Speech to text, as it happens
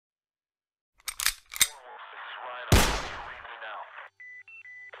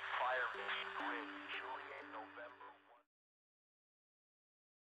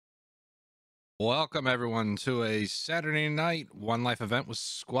Welcome everyone to a Saturday night One Life event with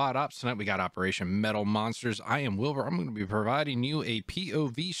SquadOps. Tonight we got Operation Metal Monsters. I am Wilber. I'm going to be providing you a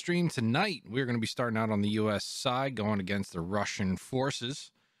POV stream tonight. We're going to be starting out on the US side, going against the Russian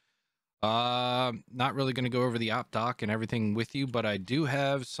forces. Not really going to go over the op doc and everything with you, but I do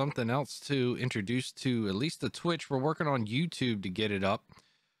have something else to introduce to at least the Twitch. We're working on YouTube to get it up,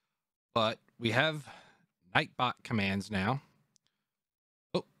 but we have Nightbot commands now.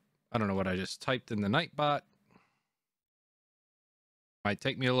 I don't know what I just typed in the Nightbot. Might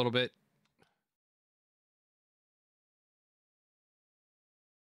take me a little bit.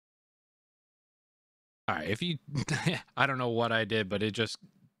 All right, if you, I don't know what I did, but it just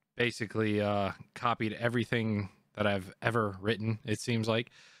basically copied everything that I've ever written, it seems like.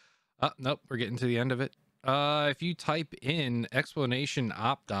 Nope, we're getting to the end of it. If you type in explanation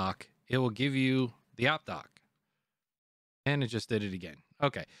opdoc, it will give you the opdoc. And it just did it again.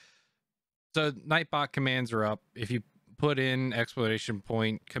 Okay. So Nightbot commands are up. If you put in exclamation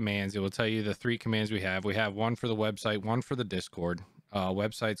point commands, it will tell you the 3 commands we have. We have one for the website, one for the Discord.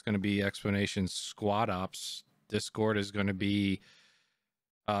 Website's going to be explanation SquadOps. Discord is going to be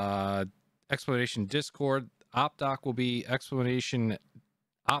explanation Discord. Opdoc will be explanation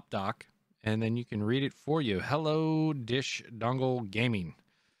opdoc, and then you can read it for you. Hello, Dish Dongle Gaming.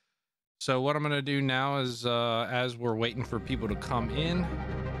 So what I'm going to do now is, as we're waiting for people to come in.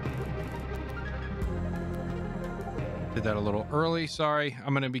 Did that a little early, sorry.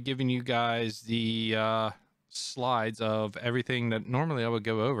 I'm going to be giving you guys the slides of everything that normally I would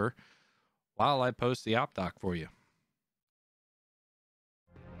go over while I post the op doc for you.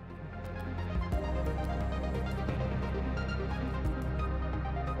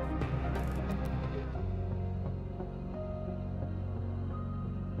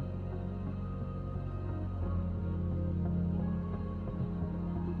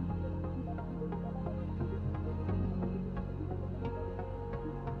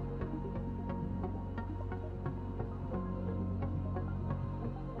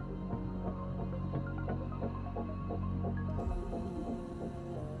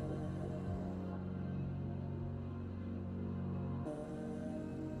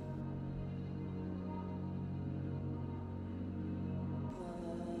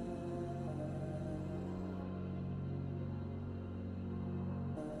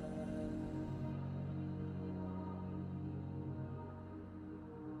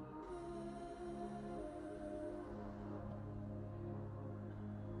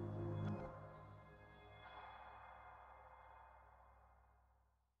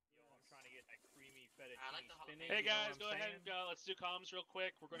 Hey guys, go ahead and let's do comms real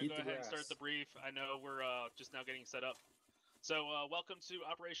quick. We're going to go ahead and start the brief. I know we're just now getting set up. So welcome to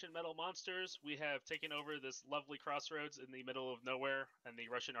Operation Metal Monsters. We have taken over this lovely crossroads in the middle of nowhere, and the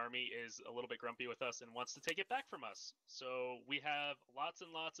Russian army is a little bit grumpy with us and wants to take it back from us. So we have lots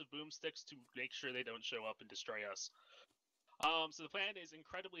and lots of boomsticks to make sure they don't show up and destroy us. So the plan is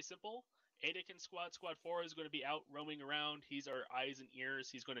incredibly simple. Adakin Squad 4 is going to be out roaming around. He's our eyes and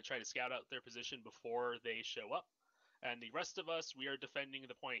ears. He's going to try to scout out their position before they show up. And the rest of us, we are defending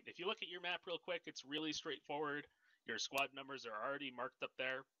the point. If you look at your map real quick, it's really straightforward. Your squad numbers are already marked up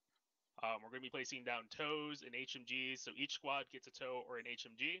there. We're going to be placing down tows and HMGs, so each squad gets a tow or an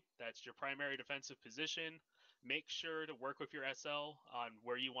HMG. That's your primary defensive position. Make sure to work with your SL on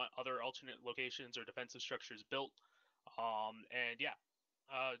where you want other alternate locations or defensive structures built. And yeah.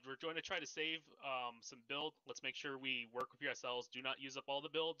 We're going to try to save some build. Let's make sure we work with your SLs. Do not use up all the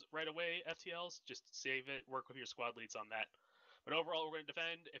build right away, FTLs. Just save it, work with your squad leads on that. But overall, we're going to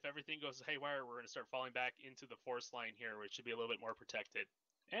defend. If everything goes haywire, we're going to start falling back into the force line here, which should be a little bit more protected.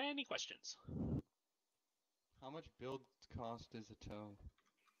 Any questions? How much build cost is a tow?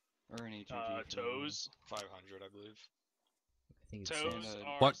 Or an HMG? Tows? 500, I believe. I think it's Tows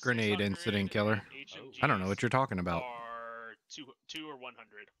are What grenade incident killer? I don't know what you're talking about. Are 2 or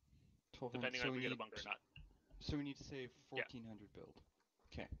 100, depending on if we get a bunker or not. So we need to save 1400 build.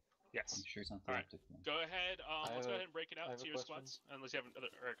 Okay. Yes. I'm sure something. All right. Go ahead. Let's go ahead and break it out to your squads. Unless you have another.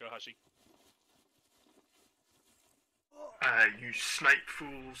 All right, go Hashi. You snipe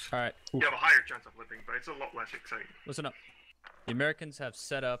fools. Alright. You have a higher chance of living, but it's a lot less exciting. Listen up. The Americans have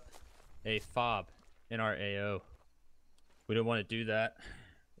set up a fob in our AO. We don't want to do that.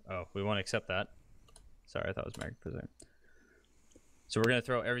 Oh, we want to accept that. Sorry, I thought it was American for a second. So we're going to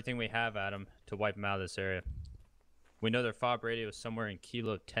throw everything we have at them to wipe them out of this area. We know their fob radio is somewhere in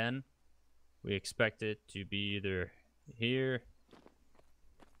Kilo 10. We expect it to be either here,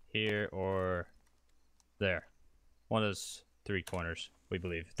 here, or there. One of those 3 corners, we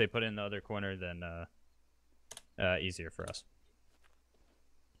believe. If they put it in the other corner, then easier for us.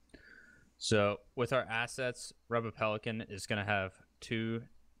 So with our assets, Rebel Pelican is going to have 2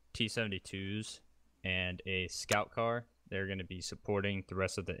 T-72s and a scout car. They're going to be supporting the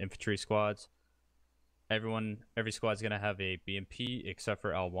rest of the infantry squads. Every squad's going to have a BMP except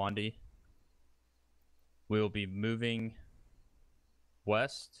for Al-Wandi. We will be moving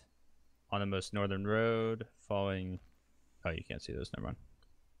west on the most northern road, following... Oh, you can't see those. Never mind.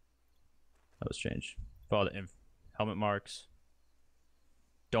 That was changed. Follow the helmet marks.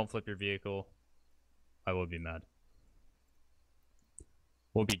 Don't flip your vehicle. I will be mad.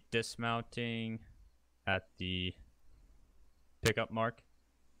 We'll be dismounting at the pickup mark.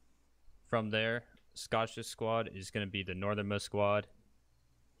 From there, Scotch's squad is going to be the northernmost squad.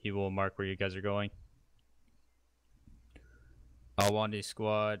 He will mark where you guys are going. Al-Wandi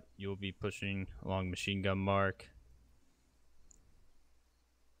squad, you will be pushing along machine gun mark.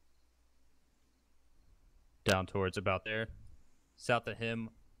 Down towards about there. South of him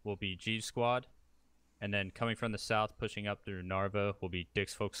will be Jeeves squad. And then coming from the south, pushing up through Narva, will be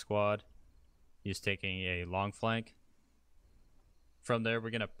Dick's Folk squad. He's taking a long flank. From there, we're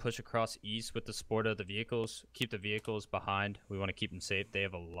going to push across east with the support of the vehicles. Keep the vehicles behind. We want to keep them safe. They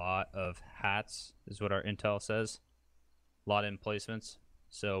have a lot of hats, is what our intel says. A lot of emplacements.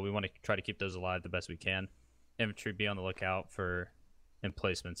 So we want to try to keep those alive the best we can. Infantry, be on the lookout for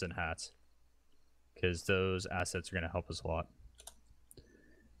emplacements and hats, because those assets are going to help us a lot.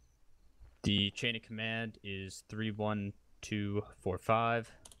 The chain of command is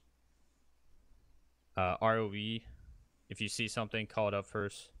 31245. ROE, if you see something, call it up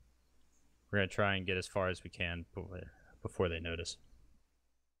first. We're going to try and get as far as we can before they notice.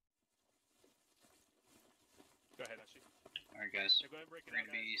 Go ahead, Ashi. Alright guys, So go ahead and break it we're down,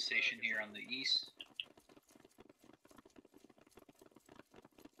 going to be guys. stationed here on the east.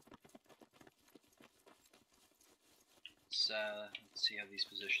 Let's see how these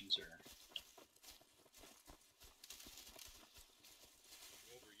positions are.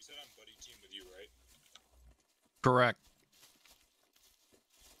 Wilber, you said I'm buddy team with you, right? Correct.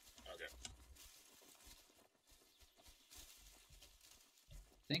 Okay.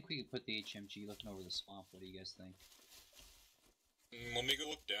 I think we could put the HMG looking over the swamp. What do you guys think? Let me go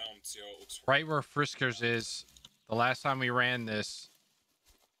look down and see how it looks. Right where Friskers is, the last time we ran this,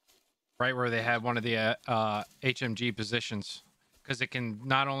 right where they had one of the HMG positions, because it can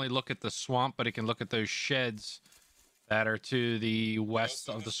not only look at the swamp, but it can look at those sheds that are to the west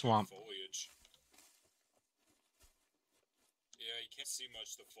of the swamp. Foliage. Yeah, you can't see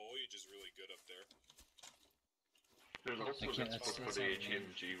much. The foliage is really good up there. There's also Okay, that spot for that's the not bad.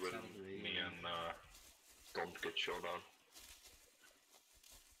 HMG when That's not bad. me and Don get shot on.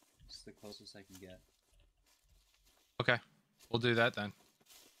 It's the closest I can get. Okay, we'll do that then.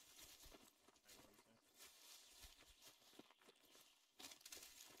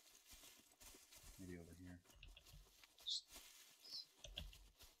 Maybe over here.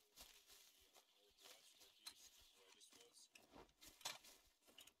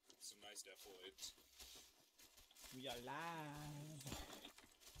 Some nice defolites. We are live.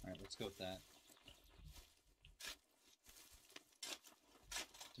 Alright, let's go with that.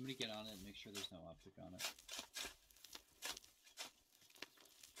 Somebody get on it and make sure there's no optic on it.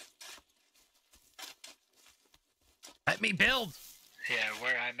 Let me build. Yeah,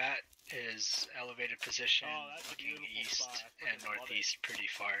 where I'm at is elevated position, Oh, that's a looking beautiful east spot. I and freaking love it. northeast pretty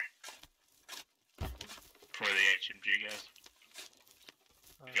far. For the HMG guys.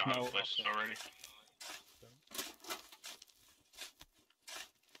 You got it listed already.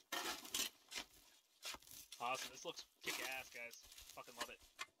 Awesome. This looks kick-ass, guys. Fucking love it.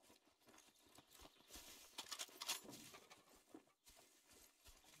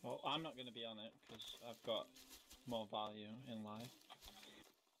 Well, I'm not going to be on it because I've got more value in life.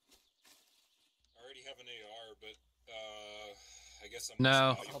 I already have an AR, but I guess I'm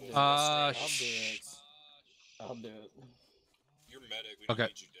No, less valuable I'll than do this it. range. I'll do it. You're medic. We don't Okay.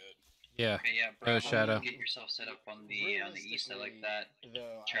 need you dead. Yeah. Okay, yeah, Go, Bravo, Shadow. get yourself set up on the east. I like that.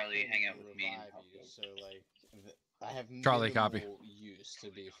 Though, Charlie, I can hang out with me and revive help you, you. so like, I have Charlie, copy. minimal use,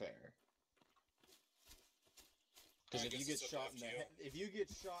 to be fair. Because I if you guess get it's up shot to in the you. head, if you get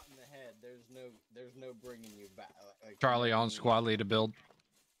shot in the head, there's no bringing you back. Like, Charlie you know what I on mean? squad lead to build.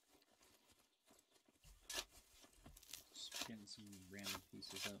 Just getting some random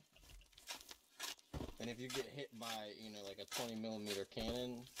pieces up. And if you get hit by, like a 20mm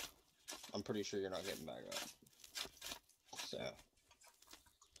cannon, I'm pretty sure you're not getting back up. So.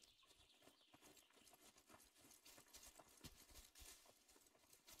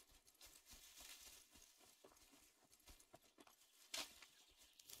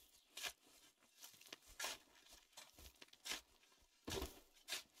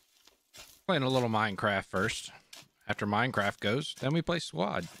 Playing a little Minecraft first. After Minecraft goes, then we play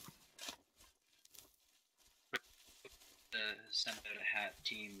squad. Send out a hat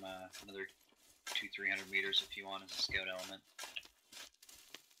team another 200-300 meters if you want as a scout element.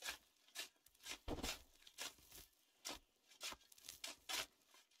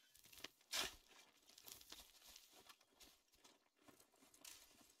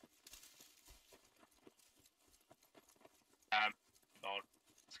 About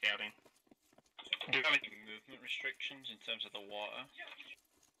scouting. Do you have any movement restrictions in terms of the water?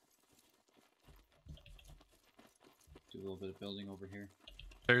 Do a little bit of building over here.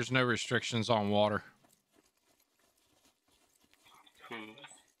 There's no restrictions on water. Cool.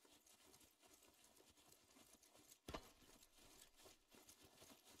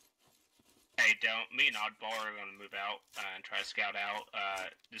 Hey, me and Oddball are going to move out and try to scout out.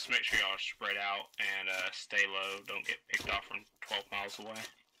 Just make sure y'all are spread out and stay low. Don't get picked off from 12 miles away.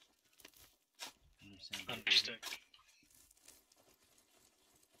 Understood.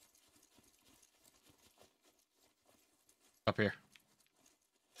 Up here.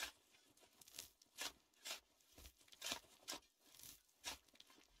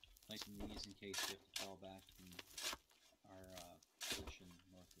 Placing these in case we have to fall back from our position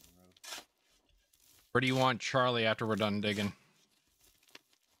north of the road. Where do you want Charlie after we're done digging?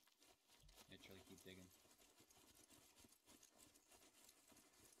 Yeah, Charlie, keep digging.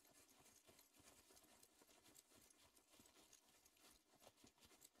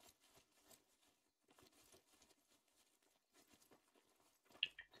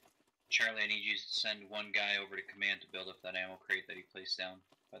 Charlie, I need you to send one guy over to command to build up that ammo crate that he placed down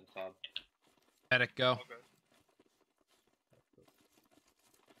by the fob. Medic, go. Okay.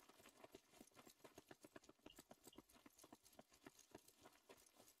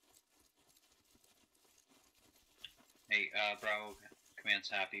 Hey, Bravo, command's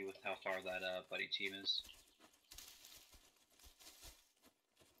happy with how far that buddy team is.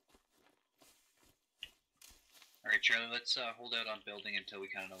 Alright, Charlie, let's hold out on building until we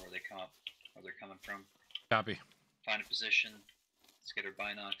kind of know where they're coming from. Copy. Find a position. Let's get our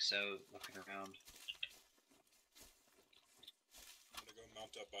binocs out, looking around. I'm gonna go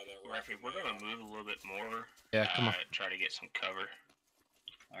mount up by that rock. Rafi, we're going to move a little bit more. Yeah, come on. Try to get some cover.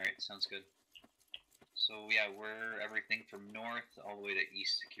 Alright, sounds good. So yeah, we're everything from north all the way to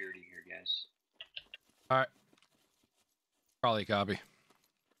east security here, guys. Alright. Probably copy.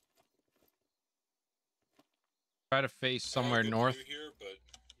 Try to face somewhere north. Here, but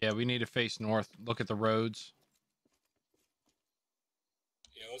Yeah, we need to face north. Look at the roads.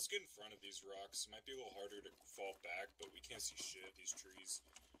 yeah, let's get in front of these rocks. Might be a little harder to fall back, but we can't see shit, these trees.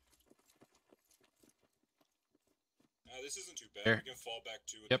 This isn't too bad. There. We can fall back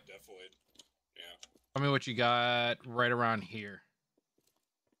too with Yep. the defilade. Yeah. Tell me what you got right around here.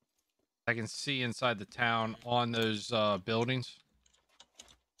 I can see inside the town on those buildings.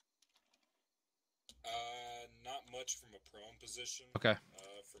 Not much from a prone position. Okay.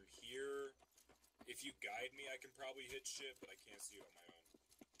 From here, if you guide me, I can probably hit shit, but I can't see it on my own.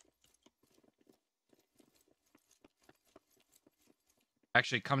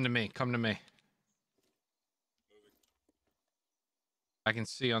 Actually, come to me. Come to me. Moving. I can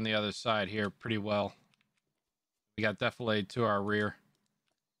see on the other side here pretty well. We got defilade to our rear.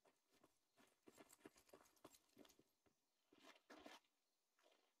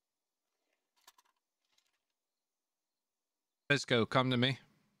 Fisco, come to me.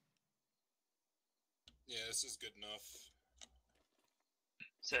 Yeah, this is good enough.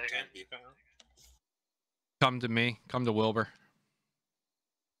 Say again. Come to me. Come to Wilbur.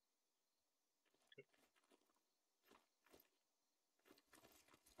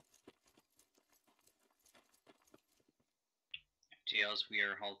 TLs, we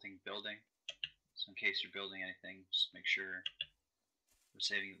are halting building. So in case you're building anything, just make sure we're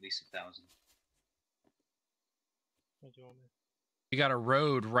saving at least 1,000. We got a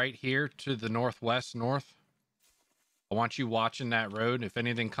road right here to the northwest north. I want you watching that road. If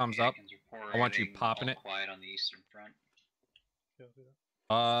anything comes up, I want you popping it. Quiet on the eastern front.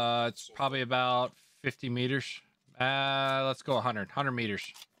 It's probably about 50 meters. Let's go 100 meters.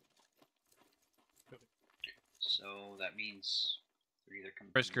 So that means they're either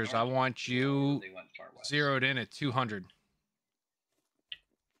coming from Friskers, north I want or you they went far west. zeroed in at 200.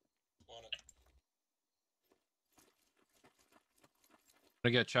 On it. I'm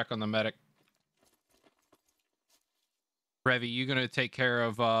gonna get a check on the medic. Revy, you gonna take care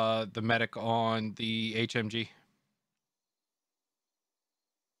of the medic on the HMG?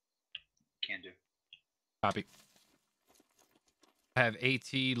 Can do. Copy. I have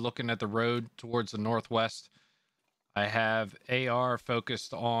AT looking at the road towards the northwest. I have AR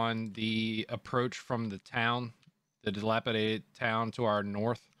focused on the approach from the town, the dilapidated town to our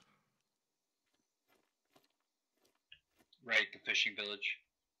north. Right, the fishing village.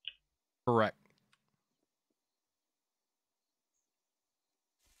 Correct.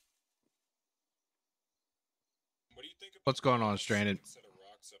 What do you think about What's going on, Stranded? Set of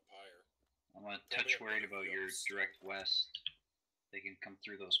rocks up higher? I'm a touch worried about your direct west. They can come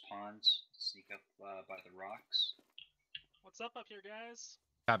through those ponds, sneak up by the rocks. What's up here, guys?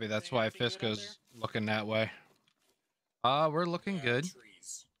 Copy. That's Seeing why anything good out Fisco's looking that way. We're looking good.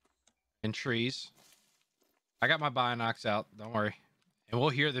 Trees. In trees. I got my binocs out. Don't worry. And we'll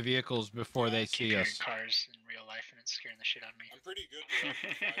hear the vehicles before they Keep see hearing us. cars in real life and it's scaring the shit out of me. I'm pretty good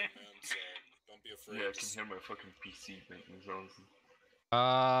with fighting, man, so don't be afraid. Yeah, I can hear my fucking PC thinking zones.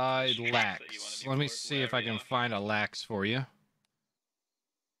 Lax. Let me see if I can find a lax for you.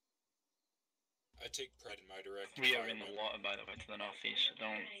 I take pride in my direct. We are in the water, by the way, to the northeast, so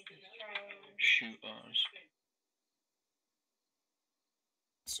don't shoot us.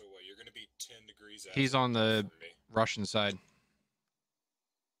 So what, you're gonna be 10 degrees out He's on the from me. Russian side.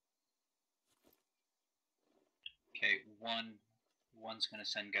 Okay, one's gonna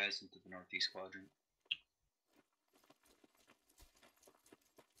send guys into the northeast quadrant.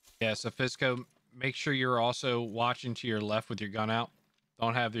 Yeah, so Fisco, make sure you're also watching to your left with your gun out.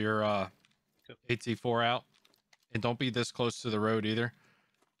 Don't have your AT4 out. And don't be this close to the road either.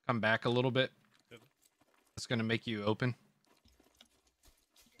 Come back a little bit. That's going to make you open.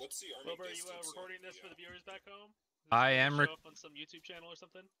 What's the army Wilbur, are you distance recording on this for the viewers back home? Is this I gonna am show up on some YouTube channel or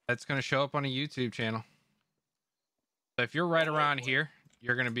something? That's going to show up on a YouTube channel. So if you're right around here,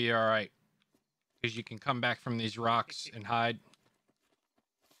 you're going to be all right. Because you can come back from these rocks and hide.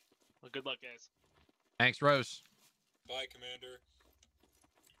 Well, good luck, guys. Thanks, Rose. Bye, Commander.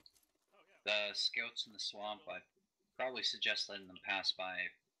 The scouts in the swamp, I probably suggest letting them pass by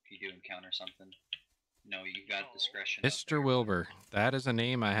if you do encounter something. No, you got discretion. Mr. Wilbur. That is a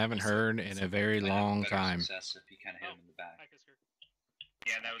name I haven't heard in a very long time. Success if you kind of hit him in the back.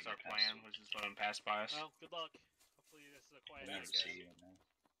 Yeah, that was our plan, was just let him pass by us. Well, good luck. Hopefully this is a quiet night, See guys. you, man.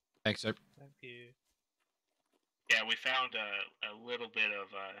 Thanks, sir. Thank you. Yeah, we found a little bit of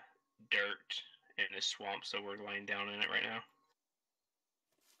dirt in this swamp, so we're laying down in it right now.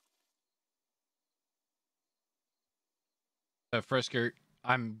 So Frisker,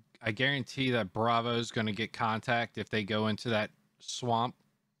 I guarantee that Bravo's going to get contact if they go into that swamp.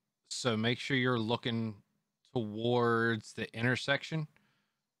 So make sure you're looking towards the intersection.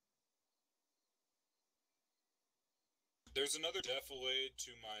 There's another defilade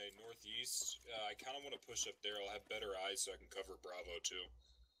to my northeast. I kind of want to push up there. I'll have better eyes so I can cover Bravo too.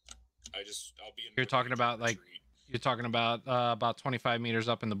 I'll be in. You're talking about like about 25 meters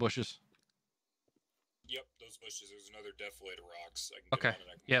up in the bushes. Yep, those bushes. There's another defilade of rocks. I can Okay. get on and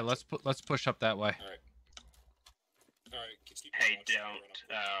I can Yeah, let's push up that way. All right. All right. Keep Hey, watching.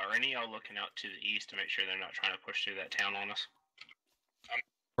 don't. Are any of y'all looking out to the east to make sure they're not trying to push through that town on us?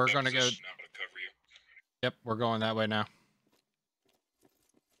 We're going to go. I'm gonna cover you. Yep, we're going that way now.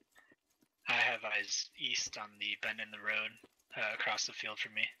 I have eyes east on the bend in the road across the field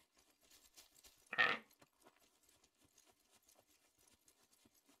from me. Alright.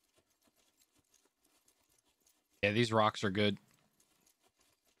 Yeah, these rocks are good.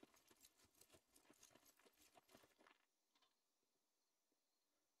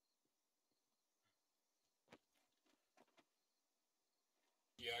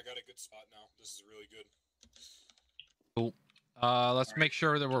 Yeah, I got a good spot now. This is really good. Cool. Let's make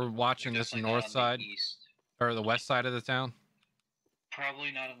sure that we're watching this north side or the west side of the town.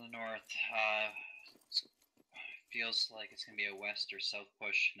 Probably not in the north. Feels like it's gonna be a west or south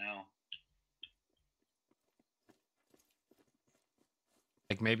push now.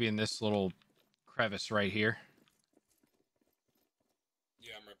 Like maybe in this little crevice right here.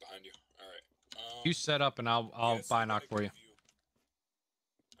 Yeah, I'm right behind you. All right. You set up and I'll binoc for you.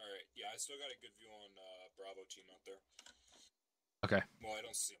 All right. Yeah, I still got a good view on Bravo team out there. Okay. Well, I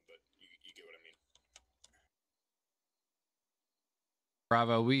don't see them, but you get what I mean.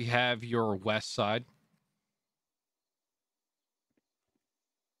 Bravo, we have your west side.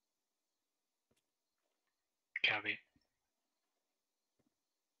 Copy.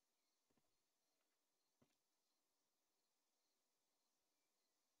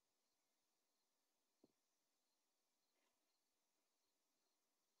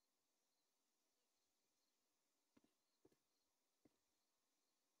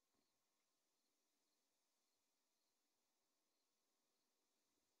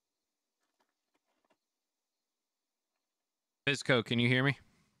 Fisco, can you hear me?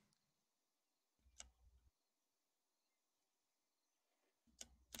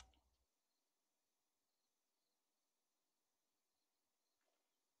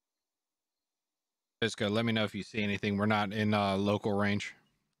 Bisco, let me know if you see anything. We're not in local range.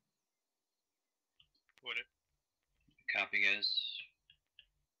 Would it? Copy, guys.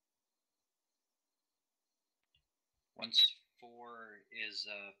 Once 4 is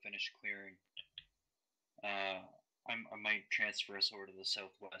finished clearing, I might transfer us over to the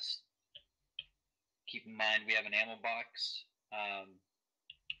southwest. Keep in mind we have an ammo box.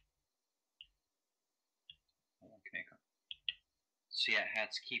 So yeah,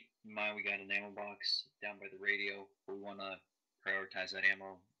 hats, keep in mind we got an ammo box down by the radio. We want to prioritize that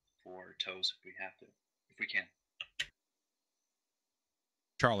ammo for tows if we have to, if we can.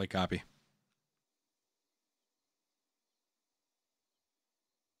 Charlie, copy.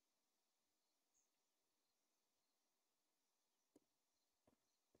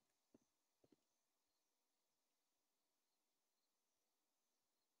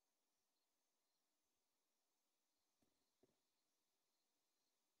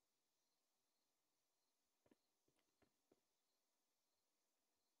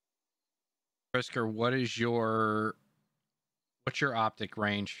 Brisker, what's your optic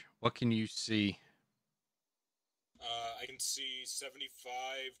range? What can you see? I can see 75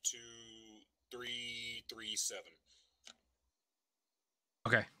 to 337.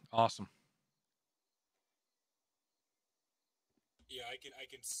 Okay, awesome. Yeah, I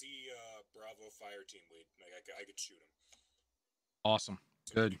can see Bravo fire team lead. Like I could shoot him. Awesome.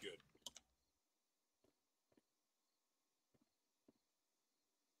 So Good. good.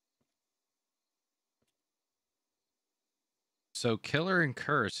 So Killer and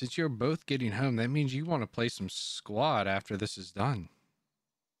Kerr, since you're both getting home, that means you want to play some squad after this is done.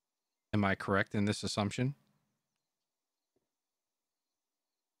 Am I correct in this assumption?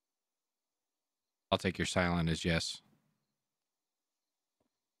 I'll take your silent as yes.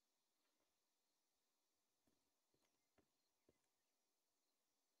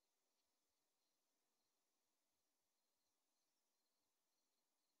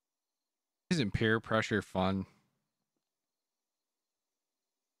 Isn't peer pressure fun?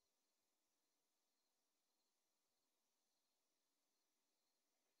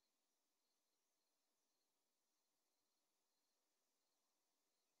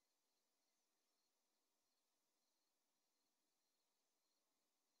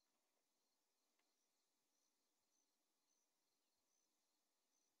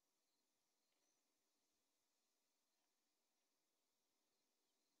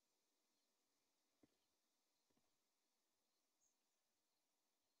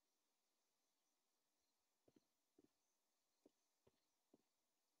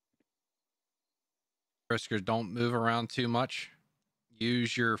 Briskers, don't move around too much.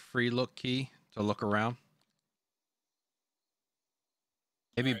 Use your free look key to look around.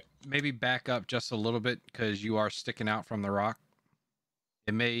 Maybe back up just a little bit because you are sticking out from the rock.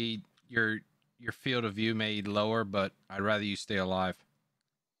 It may your field of view may lower, but I'd rather you stay alive.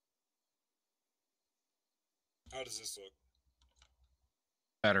 How does this look?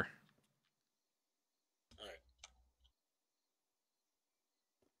 Better. All right.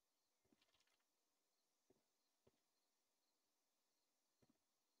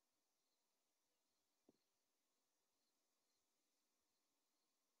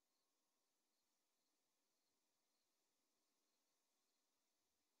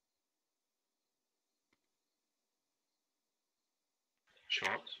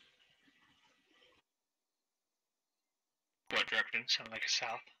 Shots. What direction? Sound like a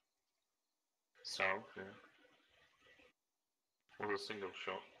south. South, yeah. Or a single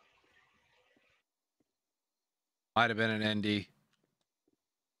shot. Might have been an ND.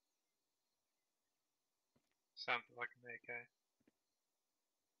 Sounded like an AK.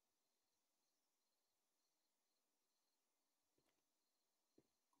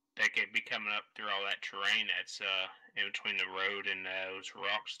 They could be coming up through all that terrain that's in between the road and those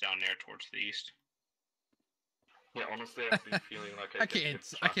rocks down there towards the east. Yeah, honestly, I've been feeling like I can't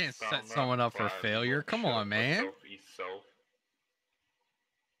set someone up for failure. Come on, man. East south.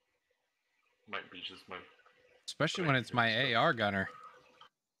 Might be just my. Especially when it's my AR gunner.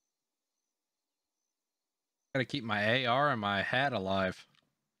 Gotta keep my AR and my hat alive.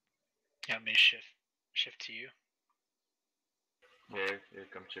 Yeah, me shift to you. Yeah,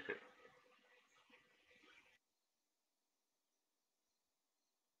 come check it.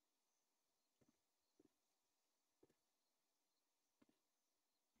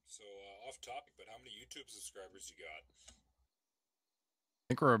 So off topic, but how many YouTube subscribers you got? I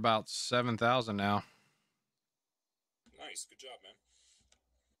think we're about 7,000 now. Nice, good job, man.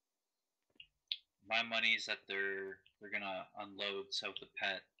 My money's that they're gonna unload south of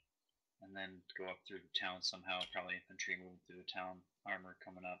Pet, and then go up through the town somehow. Probably infantry moving through the town, armor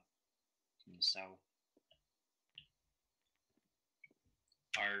coming up from the south.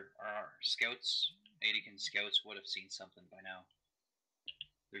 Our scouts, Adekin scouts, would have seen something by now.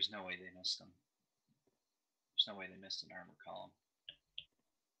 There's no way they missed them. There's no way they missed an armor column.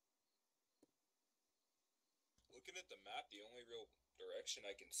 Looking at the map, the only real direction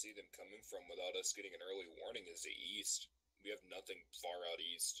I can see them coming from without us getting an early warning is the east. We have nothing far out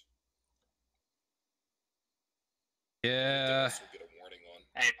east. Yeah. We'll get a warning on.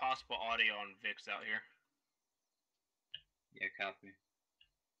 Hey, possible audio on Vix out here. Yeah, copy.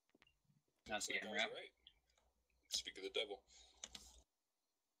 Not the Looks like I was right. Speak of the devil.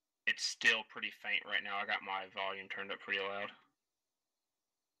 It's still pretty faint right now. I got my volume turned up pretty loud.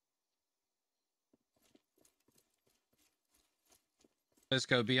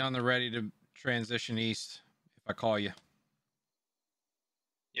 Cisco, be on the ready to transition east if I call you.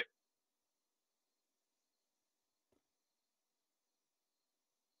 Yep.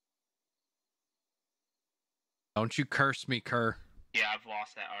 Don't you curse me, Kerr. Yeah, I've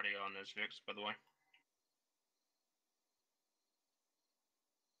lost that audio on those Vix, by the way.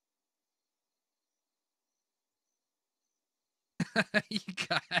 You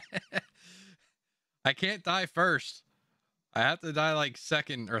got it. I can't die first. I have to die like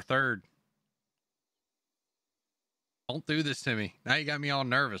second or third. Don't do this to me. Now you got me all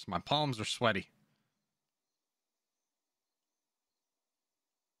nervous. My palms are sweaty.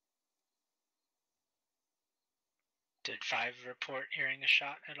 Did 5 report hearing a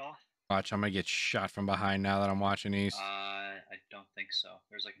shot at all? Watch, I'm gonna get shot from behind now that I'm watching these. I don't think so.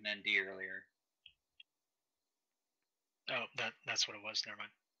 There's like an ND earlier. Oh, that's what it was. Never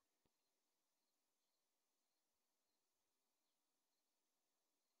mind.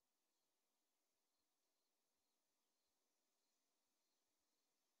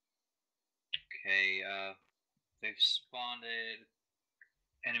 Okay, they've spawned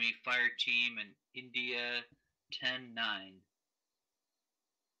enemy fire team in India 10-9.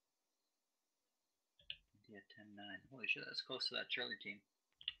 India 10-9. Holy shit, that's close to that Charlie team.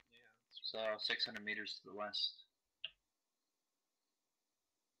 Yeah. So 600 meters to the west.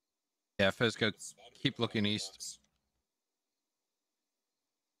 Yeah, Fizco, keep looking east.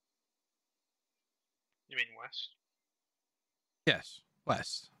 You mean west? Yes,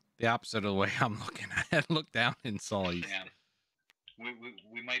 west. The opposite of the way I'm looking at. Look down and saw east. Yeah.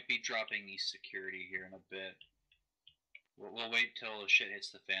 We might be dropping east security here in a bit. We'll wait till shit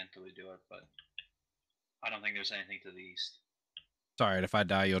hits the fan till we do it, but I don't think there's anything to the east. Sorry, if I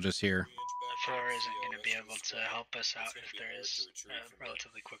die, you'll just hear. 4 isn't going to be able to help us out if there is,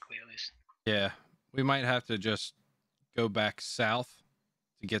 relatively quickly at least. Yeah, we might have to just go back south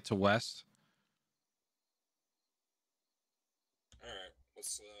to get to west. Alright,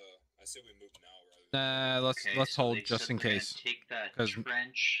 let's, I say we move now rather than... Let's hold just in case. Take that 'cause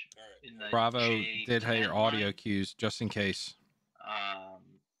trench in the Bravo J10 did hear audio line. cues just in case.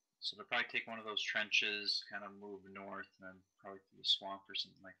 So they'll probably take one of those trenches, kind of move north, and then probably through the swamp or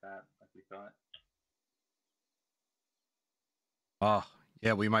something like that, like we thought. Oh,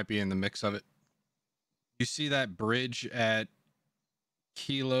 yeah, we might be in the mix of it. You see that bridge at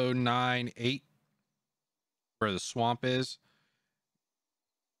Kilo 9-8 where the swamp is?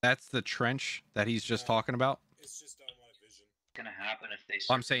 That's the trench that he's just talking about. It's just on my vision. What's gonna happen if they?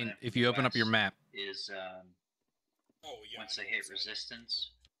 I'm saying if you open up your map. Is once they hit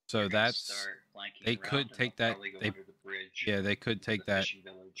resistance. So that's they could take that. Yeah, they could take that.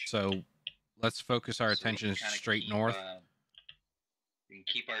 So let's focus our attention straight north. We can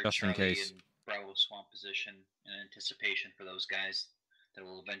keep our just in Charlie case. in Bravo swamp position in anticipation for those guys that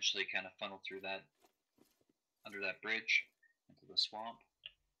will eventually kind of funnel through that under that bridge into the swamp.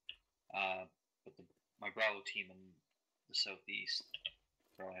 But my Bravo team in the southeast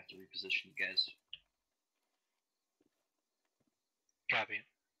probably have to reposition you guys. Copy.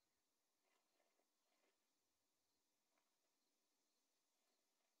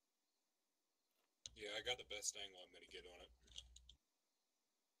 Yeah, I got the best angle I'm going to get on it.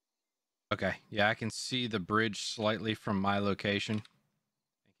 Okay, yeah, I can see the bridge slightly from my location.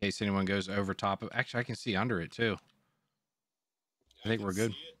 In case anyone goes over top of. Actually, I can see under it too. I think we're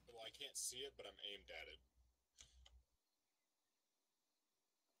good. Well, I can't see it, but I'm aimed at it.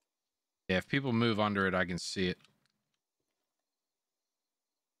 Yeah, if people move under it, I can see it.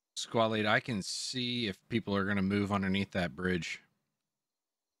 Squad lead, I can see if people are going to move underneath that bridge.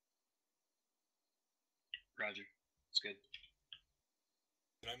 Roger. It's good.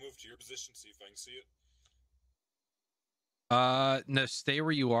 Can I move to your position, see if I can see it? No, stay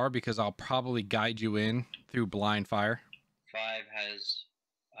where you are because I'll probably guide you in through blind fire. 5 has...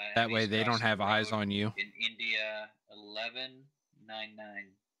 that way they don't have eyes on you. In India, 11-9-9.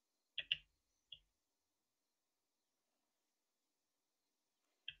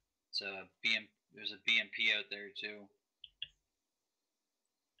 There's a BMP out there too.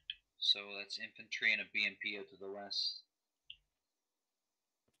 So that's infantry and a BMP out to the west.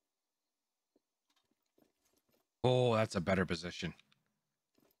 Oh, that's a better position.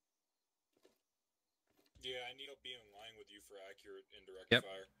 Yeah, I need to be in line with you for accurate indirect Yep.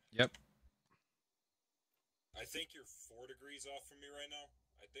 fire. Yep. I think you're 4 degrees off from me right now.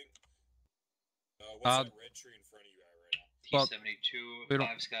 I think. What's that red tree in front of you at right now? Well, T-72. we don't,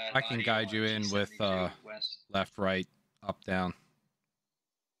 I can guide you in with left, right, up, down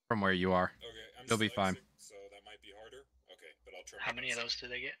from where you are. Okay, you'll be fine. So that might be harder. Okay, but I'll try. How many of those did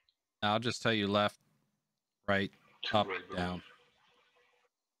they get? I'll just tell you left, right, up, down.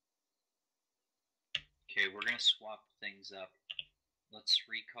 Okay, we're gonna swap things up. Let's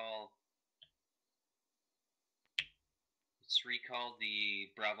recall the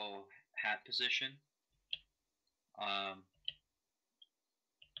Bravo hat position.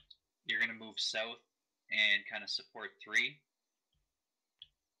 You're gonna move south and kind of support 3.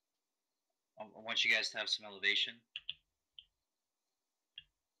 I want you guys to have some elevation.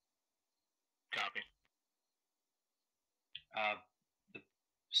 Copy. The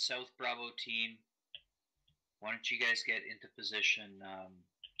South Bravo team, why don't you guys get into position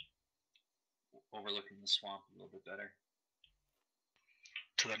overlooking the swamp a little bit better?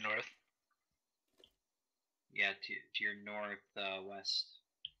 To the north? Yeah, to your northwest.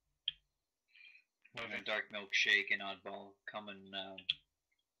 Okay. Dark Milkshake and Oddball come and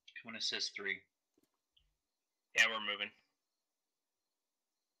assist 3. Yeah, we're moving.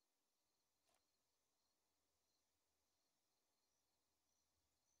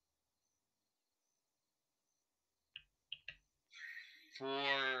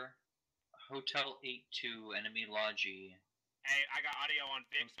 For Hotel 82, enemy logi. Hey, I got audio on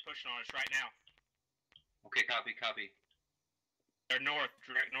Biggs pushing on us right now. Okay, copy. They're north,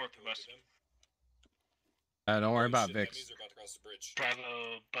 direct north of us. Don't worry about Vix.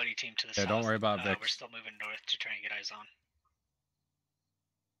 Bravo buddy team to the Yeah, south. don't worry about Vix. We're still moving north to try and get eyes on.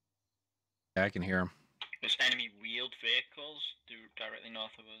 Yeah, I can hear him. There's enemy wheeled vehicles directly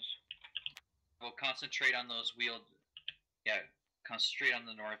north of us. We'll concentrate on those wheeled. Yeah, concentrate on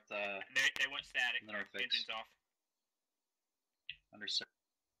the north. They went static. The north Vix. Engines off. Understood.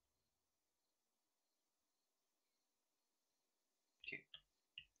 Okay,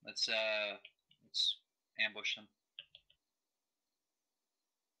 let's ambush them.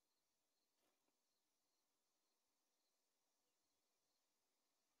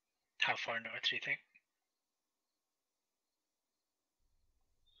 How far north do you think?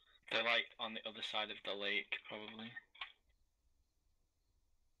 They're like on the other side of the lake, probably.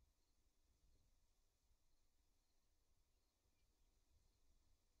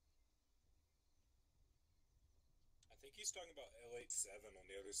 I think he's talking about L87 on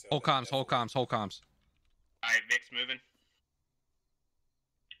the other side. Hold comms. Alright, Vic's moving.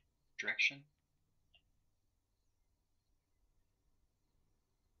 Direction?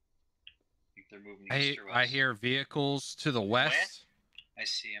 I think they're moving east or west. I hear vehicles to the west. I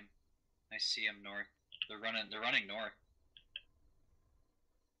see them north. They're running north.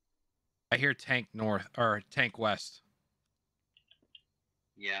 I hear tank north or tank west.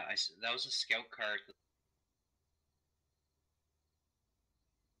 Yeah, that was a scout car.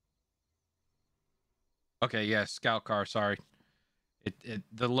 Okay, yeah, scout car. Sorry,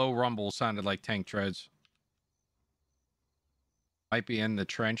 the low rumble sounded like tank treads. Might be in the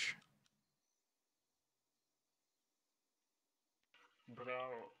trench.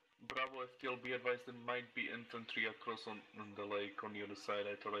 Bravo, FTL, be advised there might be infantry across on the lake on the other side.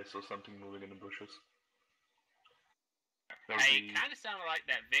 I thought I saw something moving in the bushes. Hey, it kind of sounded like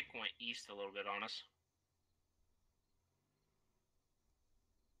that Vic went east a little bit on us.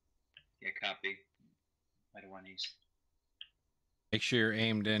 Yeah, copy. Might have went east. Make sure you're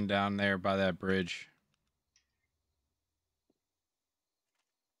aimed in down there by that bridge.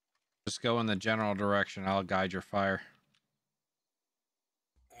 Just go in the general direction. I'll guide your fire.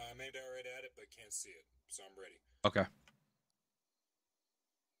 I'm aimed out right at it, but can't see it, so I'm ready. Okay.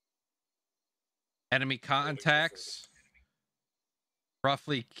 Enemy contacts.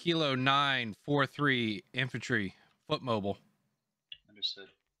 Roughly Kilo 943 infantry, foot mobile. Understood.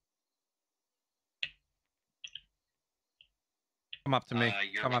 Come up to me.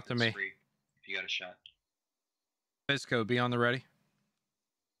 Come up to me. Free if you got a shot. Fisco, be on the ready.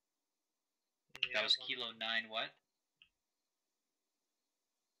 That was Kilo 9 what?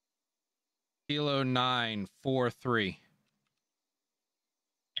 Kilo 943.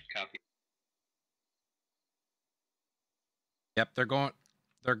 Copy. Yep, they're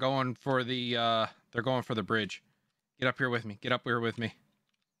going for the bridge. Get up here with me.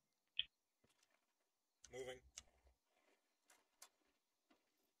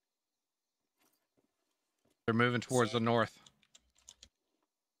 They're moving towards the north.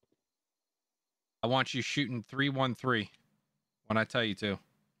 I want you shooting 313 when I tell you to.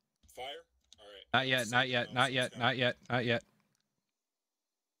 Fire? Alright. Not yet, not yet, not yet, not yet, not yet.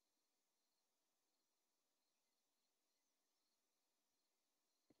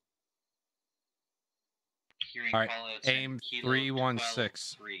 Hearing All right, callouts aim and Kilo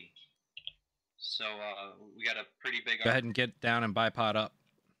 316. 12-3. So we got a pretty big. Go ahead and get down and bipod up.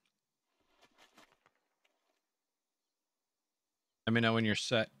 Let me know when you're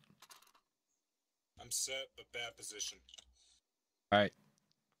set. I'm set, but bad position. All right,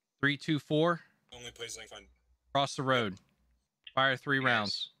 324. Only place I can find. Cross the road. Fire 3 You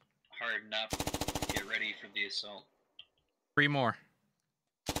rounds. guys harden up. Get ready for the assault. 3 more.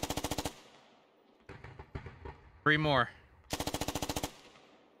 3 more. All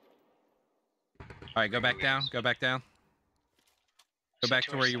right, go back down. Go back down. Go back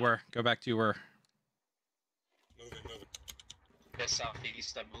to where you were. Go back to you were. Moving, moving. Yeah,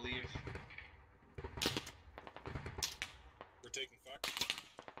 southeast, I believe. We're taking fire.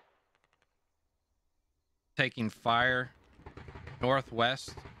 Taking fire.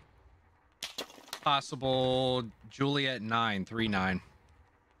 Northwest. Possible Juliet 939.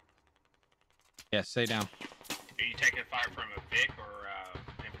 Yeah, stay down. Are you taking fire from a Vic or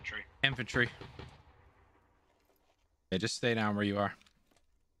infantry? Infantry. Yeah, just stay down where you are.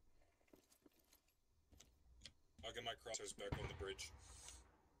 I'll get my crosshairs back on the bridge.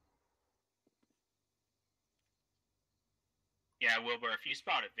 Yeah, Wilbur, if you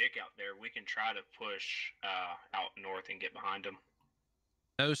spot a Vic out there, we can try to push out north and get behind him.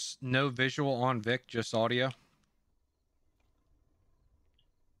 No visual on Vic, just audio.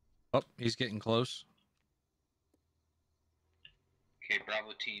 Oh, he's getting close. Okay,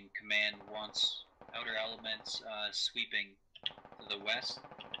 Bravo team, command wants outer elements sweeping to the west.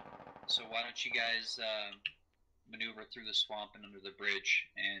 So why don't you guys maneuver through the swamp and under the bridge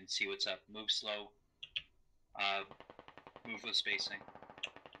and see what's up. Move slow. Move with spacing.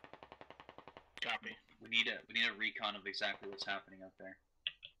 Copy. We need a recon of exactly what's happening out there.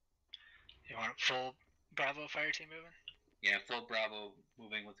 You want full Bravo fire team moving? Yeah, full Bravo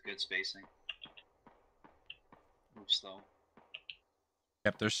moving with good spacing. Move slow.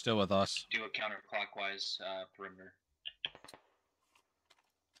 Yep, they're still with us. Do a counterclockwise perimeter.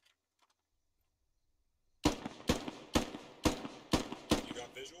 You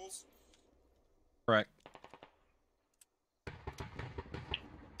got visuals? Correct.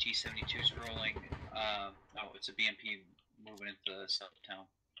 T-72's rolling. Oh, it's a BMP moving into south town.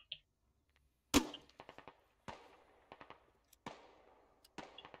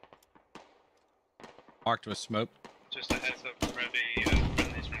 Marked with smoke. Just a heads up, ready,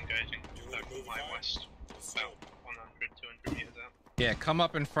 friendlies are engaging. Local my west, about 100, 200 meters out. Yeah, come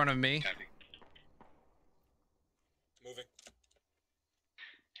up in front of me. Copy. Moving.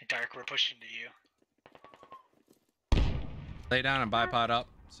 Hey, Dark, we're pushing to you. Lay down and bipod up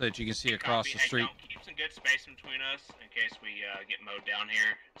so that you can see across Copy. the street. Hey, keep some good space between us in case we get mowed down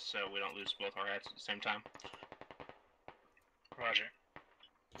here, so we don't lose both our heads at the same time. Roger.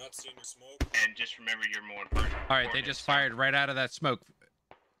 Not seeing your smoke. And just remember you're more important. All right, they just fired right out of that smoke.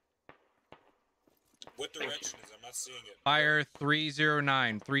 What direction is it? I'm not seeing it. Fire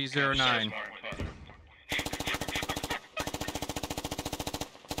 309. 309.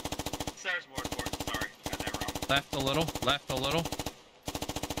 Sarah's more important. Sorry, got that wrong. Left a little. Left a little.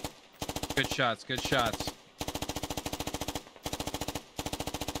 Good shots. Good shots.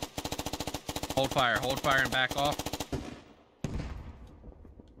 Hold fire. Hold fire and back off.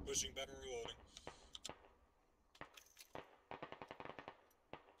 Pushing back and reloading.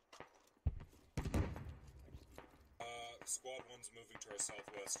 Squad 1's moving to our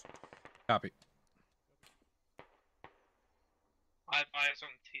southwest. Copy. I have eyes on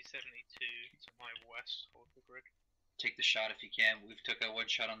T-72 to my west, hold the grid. Take the shot if you can. We've took a one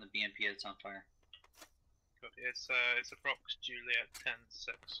shot on the BMP that's on fire. Good. It's approx Juliet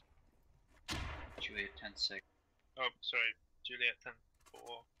 10-6. Juliet 10-6. Oh, sorry, Juliet 10-4.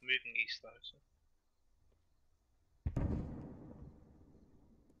 Moving east though, so.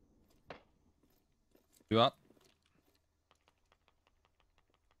 You up?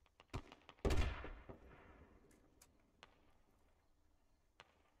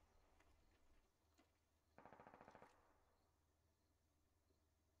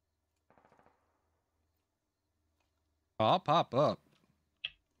 I'll pop up.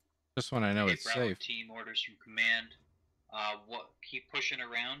 Just when I know it's Bravo safe. team orders from command. Keep pushing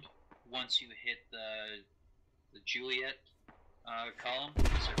around. Once you hit the Juliet column,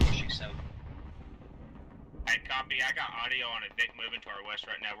 start pushing south. Hey, copy. I got audio on a Vic moving to our west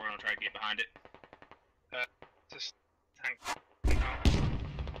right now. We're gonna try to get behind it. Just tank.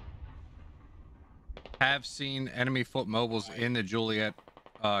 Have seen enemy foot mobiles in the Juliet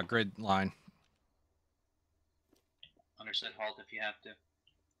grid line. Understood. Halt if you have to.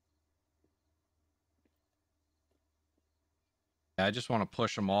 Yeah, I just want to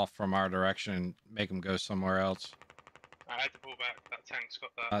push them off from our direction and make them go somewhere else. I had to pull back. That tank's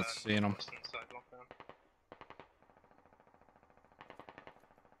got that. Not seeing them. Western side lockdown.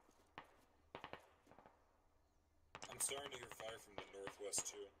 I'm starting to hear fire from the northwest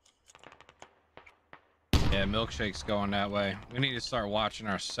too. Yeah, Milkshake's going that way. We need to start watching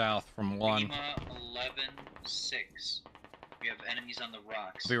our south from 1. Lima 11-6. We have enemies on the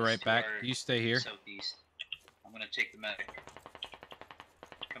rocks. I'll be right back. You stay here. Southeast. I'm gonna take the medic.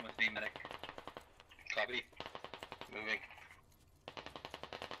 Come with me, medic. Copy. Moving.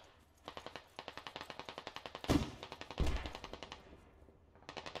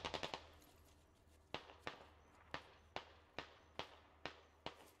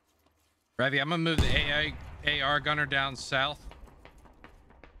 Ravi, I'm gonna move the AR gunner down south.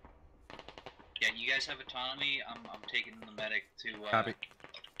 Yeah, you guys have autonomy. I'm taking the medic to. Copy.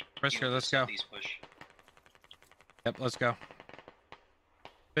 Briscoe, let's go. Push. Yep, let's go.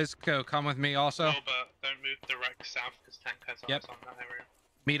 Bisco, come with me also. Oh, but don't move direct south because tank has eyes on that area.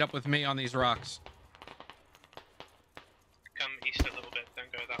 Meet up with me on these rocks. Come east a little bit.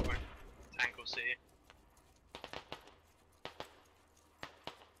 Don't go that way. Tank will see you.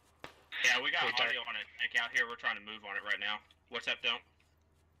 Yeah, we got audio on a tank out here. We're trying to move on it right now. What's up, Don't?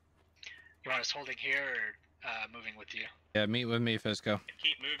 You want us holding here or moving with you? Yeah, meet with me, Fisco.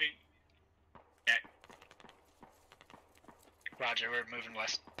 Keep moving. Okay. Roger, we're moving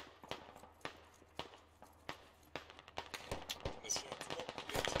west.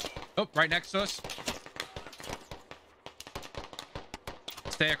 Oh, right next to us.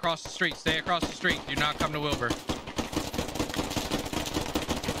 Stay across the street. Stay across the street. Do not come to Wilber.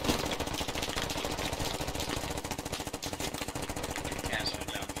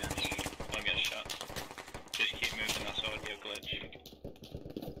 Don't get shot. Just keep moving, that's audio glitch.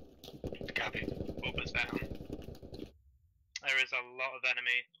 Copy. Wilber's down. There is a lot of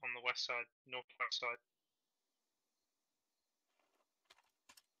enemy on the west side, northwest side.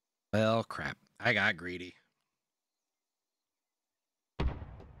 Well, crap. I got greedy.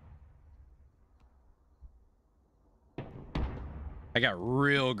 I got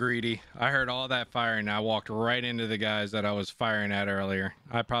real greedy. I heard all that firing. I walked right into the guys that I was firing at earlier.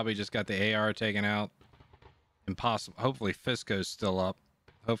 I probably just got the AR taken out. Impossible. Hopefully Fisco's still up.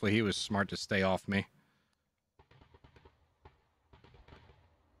 Hopefully he was smart to stay off me.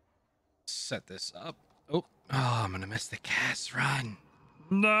 Set this up. Oh, I'm gonna miss the cast run.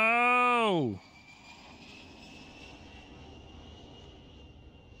 No!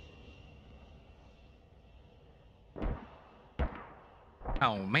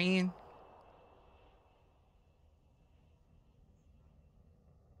 Oh, man.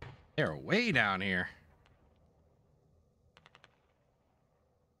 They're way down here.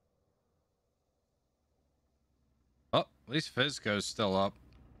 Oh, at least Fisco's still up.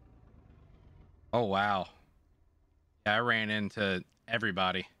 Oh, wow. Yeah, I ran into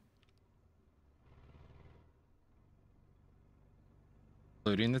everybody.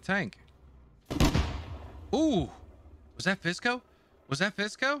 Including the tank. Ooh! Was that Fisco? Was that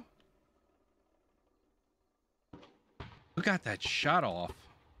Fisco? Who got that shot off?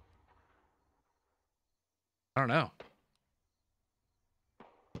 I don't know.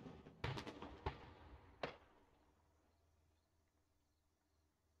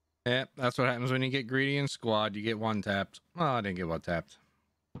 Yeah, that's what happens when you get greedy in squad. You get one tapped. Well, I didn't get one tapped.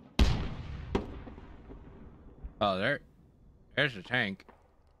 Oh, there's the tank.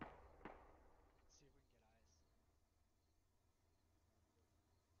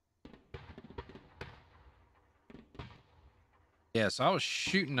 Yeah, so I was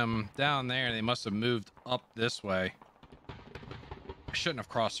shooting them down there. They must have moved up this way. I shouldn't have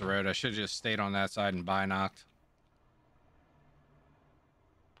crossed the road. I should have just stayed on that side and binocked.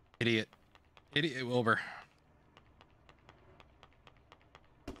 Idiot. Idiot Wilber.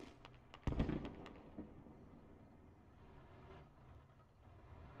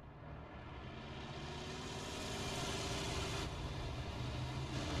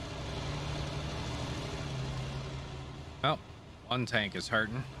 Well, one tank is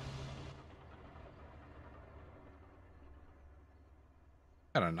hurting.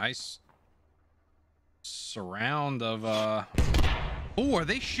 Got a nice surround of oh, are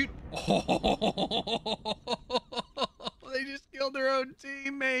they shoot? Oh, they just killed their own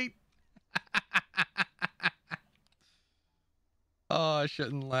teammate. Oh, I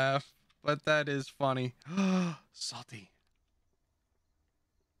shouldn't laugh. But that is funny. Salty.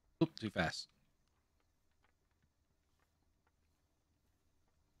 Oop, too fast.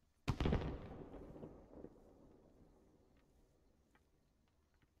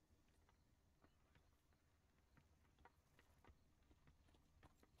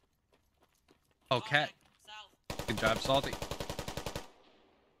 Oh, cat. Good job, Salty.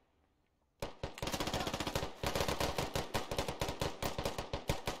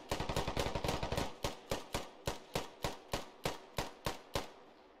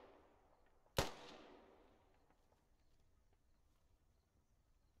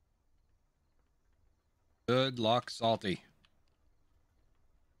 Good luck, Salty.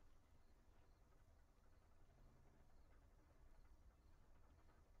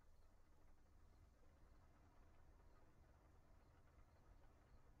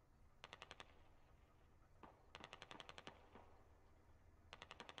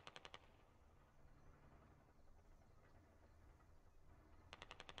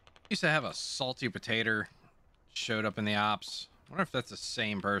 Used to have a salty potato showed up in the ops. I wonder if that's the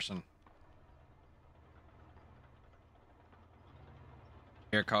same person.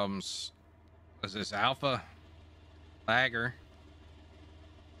 Here comes, is this Alpha? Lagger.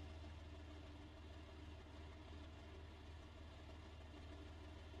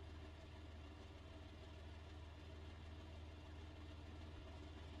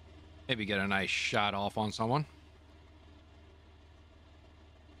 Maybe get a nice shot off on someone.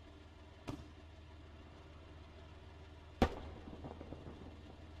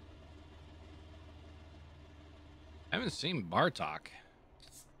 I haven't seen Bartok.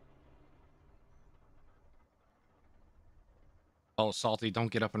 Oh, Salty,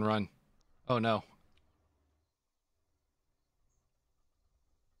 don't get up and run. Oh, no.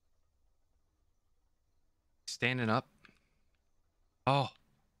 Standing up. Oh,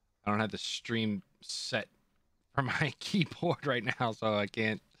 I don't have the stream set for my keyboard right now, so I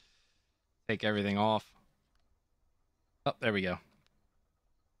can't take everything off. Oh, there we go.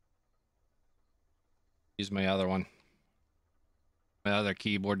 Use my other one. My other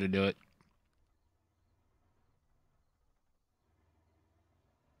keyboard to do it.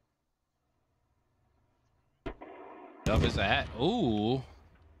 Up is that? Ooh,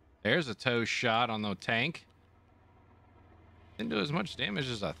 there's a toe shot on the tank. Didn't do as much damage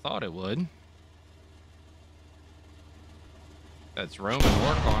as I thought it would. That's Roman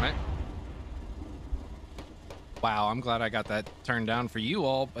work on it. Wow, I'm glad I got that turned down for you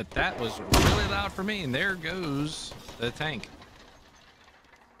all, but that was really loud for me. And there goes the tank.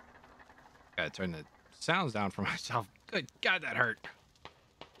 Gotta turn the sounds down for myself. Good God, that hurt.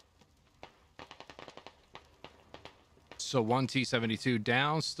 So one T-72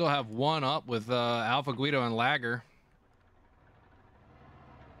 down. Still have one up with Alpha Guido and Lagger.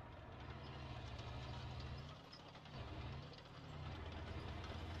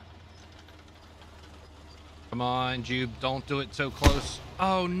 Come on, Jube. Don't do it so close.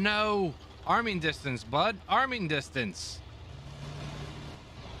 Oh, no. Arming distance, bud. Arming distance.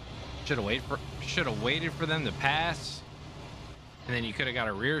 Should have waited for them to pass. And then you could have got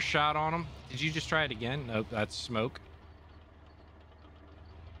a rear shot on them. Did you just try it again? Nope, that's smoke.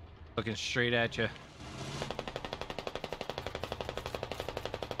 Looking straight at you.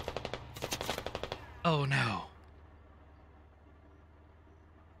 Oh, no.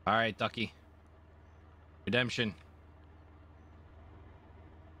 All right, Ducky. Redemption.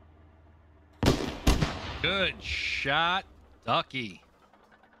 Good shot, Ducky.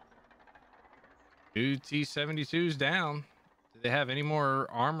 2 T-72s down. Do they have any more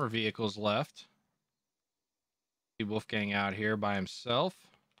armor vehicles left? See Wolfgang out here by himself.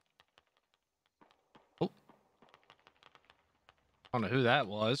 Oh. I don't know who that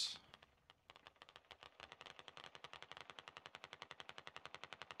was.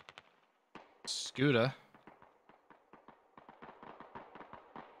 Scooter.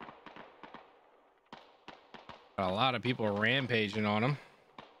 Got a lot of people rampaging on him.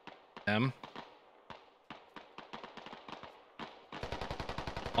 Them.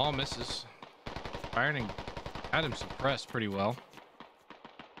 All misses. Firing had him suppressed pretty well.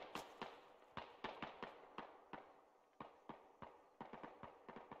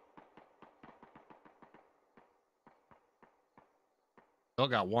 Still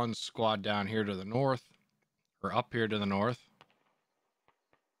got one squad down here to the north, or up here to the north,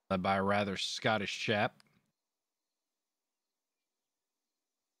 led by a rather Scottish chap.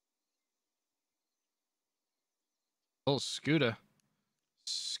 Little Scooter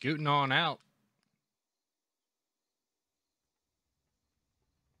scooting on out.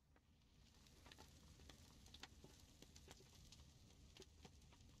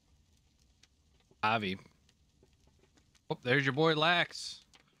 Ivy. Oh, there's your boy Lax.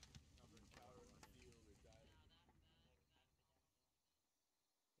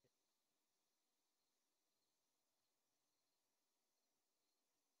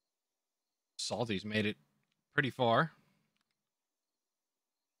 Salty's made it pretty far.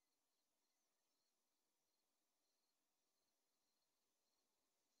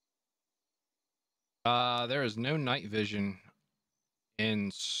 There is no night vision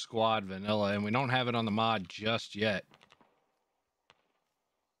in Squad Vanilla, and we don't have it on the mod just yet.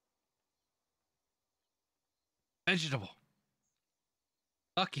 Vegetable.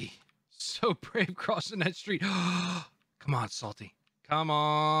 Lucky. So brave crossing that street. Come on, Salty. Come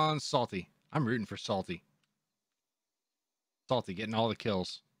on, Salty. I'm rooting for Salty. Salty getting all the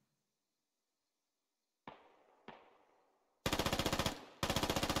kills.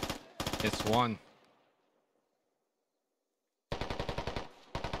 It's one.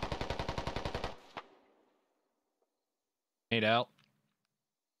 Made out.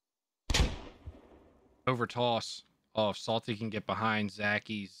 Over toss. Oh, if Salty can get behind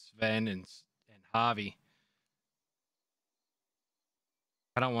Zachy, Sven, and Javi.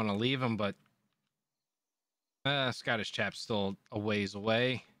 I don't want to leave him, but Scottish Chap's still a ways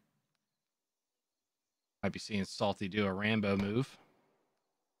away. Might be seeing Salty do a Rambo move.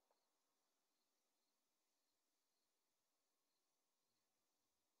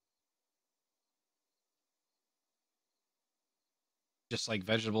 Just like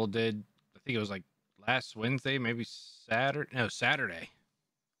Vegetable did, I think it was like last Wednesday, maybe Saturday. No, Saturday.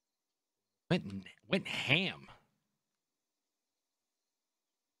 Went ham.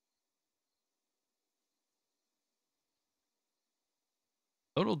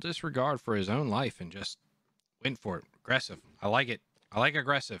 Total disregard for his own life and just went for it. Aggressive. I like it. I like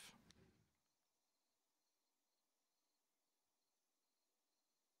aggressive.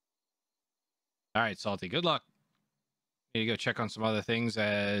 All right, Salty. Good luck. Need to go check on some other things,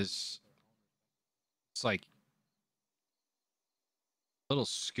 as it's like little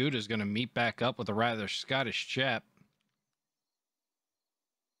Scoot is going to meet back up with a rather Scottish chap.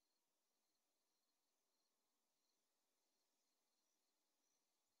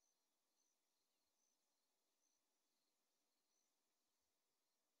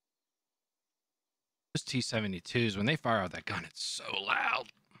 Those T-72s, when they fire out that gun, it's so loud.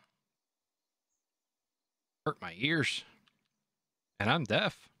 Hurt my ears. And I'm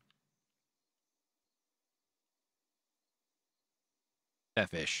deaf.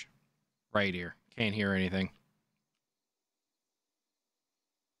 Deafish. Right here. Can't hear anything.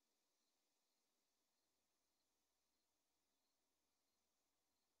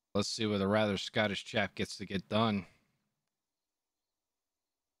 Let's see what a rather Scottish chap gets to get done.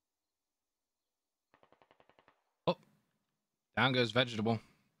 Oh. Down goes Vegetable.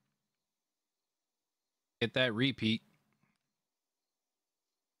 Get that repeat.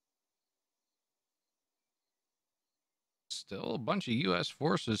 Still a bunch of U.S.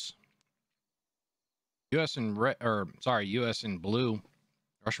 forces. U.S. in red, or sorry, U.S. in blue.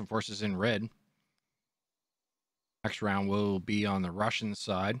 Russian forces in red. Next round will be on the Russian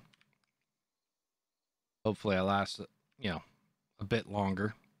side. Hopefully I last, a bit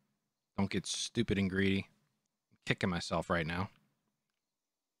longer. Don't get stupid and greedy. I'm kicking myself right now.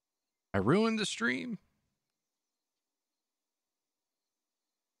 I ruined the stream.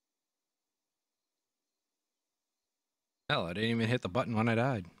 Hell, I didn't even hit the button when I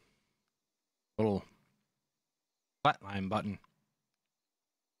died. Little flatline button.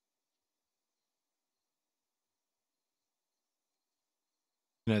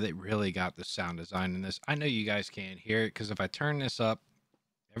 They really got the sound design in this. I know you guys can't hear it because if I turn this up,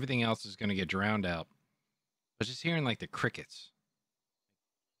 everything else is going to get drowned out. I was just hearing like the crickets.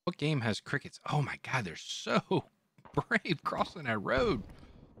 What game has crickets? Oh my God, they're so brave crossing that road.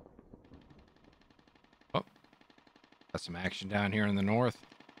 Oh, got some action down here in the north.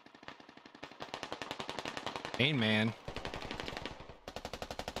 Main man.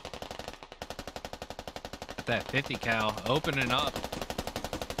 Got that 50 cal opening up.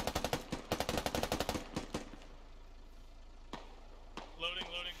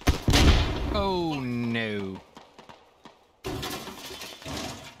 Oh no.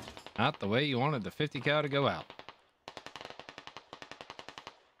 Not the way you wanted the 50 cal to go out.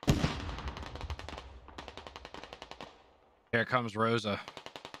 Here comes Rosa.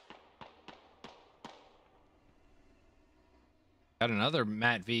 Got another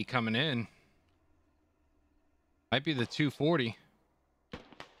Matt V coming in. Might be the 240.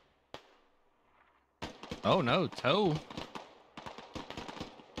 Oh no, toe.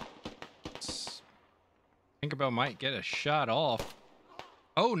 Tinkerbell might get a shot off.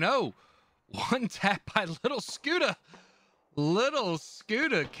 Oh no! One tap by Little Scooter. Little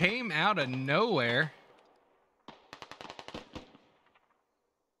Scooter came out of nowhere.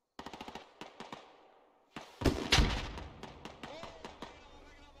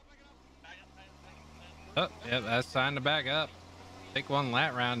 Oh, yep, that's time to back up. Take one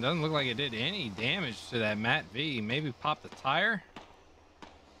lat round. Doesn't look like it did any damage to that Matt V. Maybe pop the tire?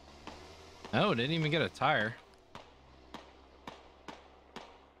 No, didn't even get a tire.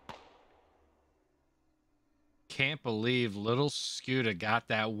 Can't believe Little Scooter got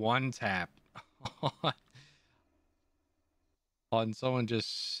that one tap on someone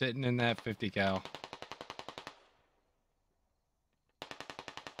just sitting in that 50 cal.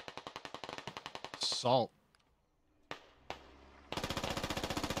 Salt.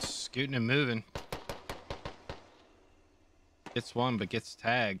 Scooting and moving. Gets one, but gets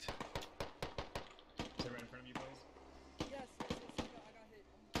tagged. Is it right in front of you, boys? Yes, I got hit.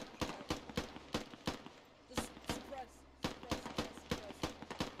 Just suppress.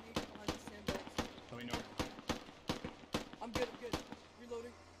 You get behind the sandbags. Let me know. I'm good.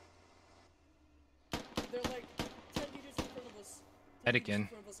 Reloading. They're like 10 meters in front of us. Etiquette.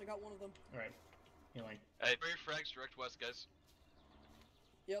 I got one of them. Alright. Healing. Hey, 3 frags direct west, guys.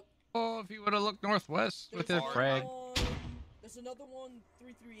 Yep. Oh, if he would have looked northwest with his There's frag. There's another one,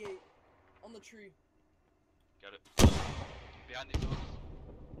 338, on the tree. Got it. Behind these doors.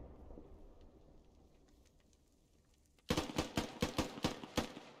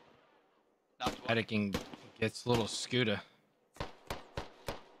 Etiquette gets Little Scooter.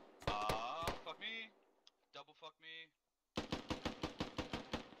 Fuck me. Double fuck me.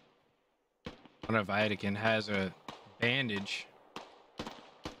 I wonder if Etiquette has a bandage.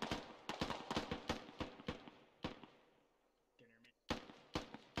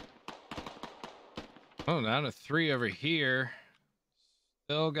 Oh, down to 3 over here.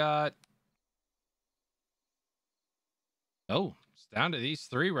 Still got... Oh, it's down to these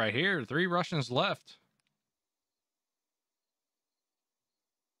 3 right here. 3 Russians left.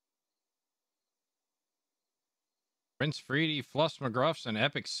 Prince Freedy, Fluffs McGruffs, and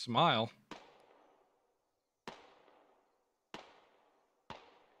Epic Smile.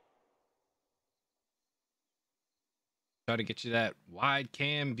 Try to get you that wide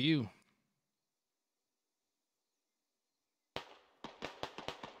cam view.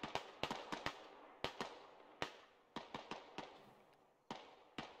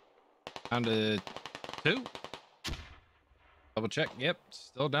 Down to 2. Double check. Yep,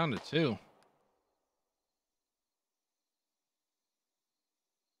 still down to 2.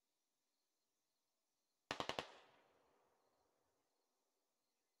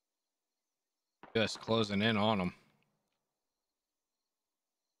 Just closing in on them.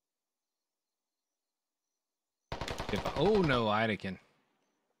 Oh no, Anakin.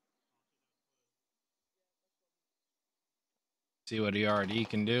 See what ERD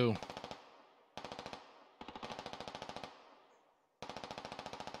can do.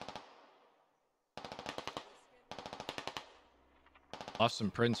 Lost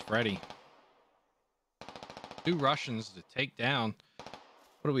some Prince Freddy. 2 Russians to take down.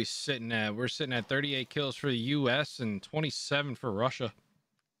 What are we sitting at? We're sitting at 38 kills for the US and 27 for Russia.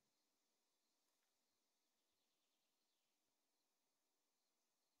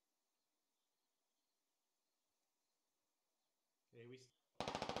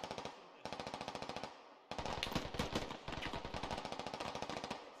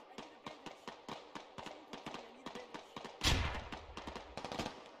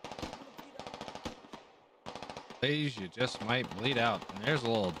 Please, you just might bleed out. And there's a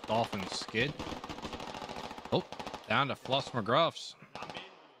little dolphin skid. Oh, down to Fluffs McGruffs.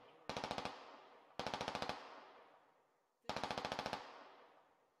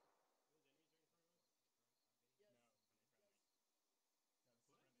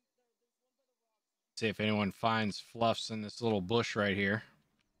 See if anyone finds Fluffs in this little bush right here.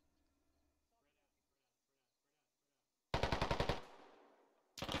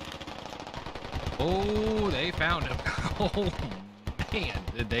 Oh, they found him. Oh, man,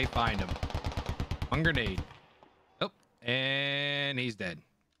 did they find him. One grenade. Oh, and he's dead.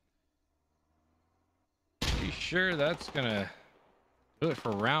 Pretty sure that's going to do it for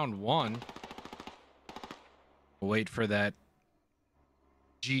round 1. We'll wait for that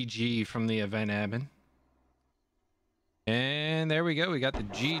GG from the event admin. And there we go. We got the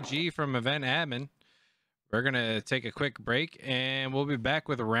GG from event admin. We're going to take a quick break, and we'll be back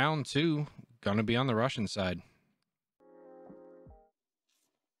with round 2. Going to be on the Russian side.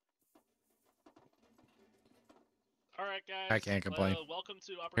 All right, guys. I can't complain. Welcome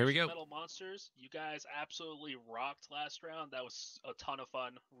to Operation Here we go. Metal Monsters. You guys absolutely rocked last round. That was a ton of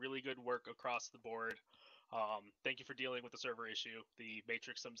fun. Really good work across the board. Thank you for dealing with the server issue. The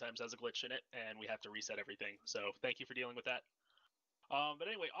Matrix sometimes has a glitch in it, and we have to reset everything. So thank you for dealing with that. But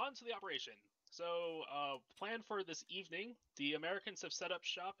anyway, on to the operation. So, plan for this evening. The Americans have set up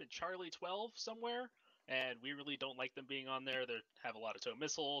shop in Charlie 12 somewhere, and we really don't like them being on there. They have a lot of tow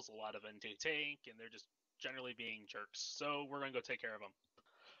missiles, a lot of anti-tank, and they're just generally being jerks. So we're going to go take care of them.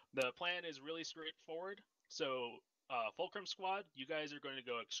 The plan is really straightforward. So, Fulcrum Squad, you guys are going to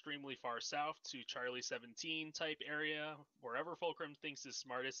go extremely far south to Charlie 17 type area, wherever Fulcrum thinks is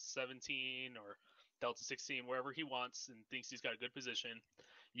smartest, 17 or Delta 16, wherever he wants and thinks he's got a good position.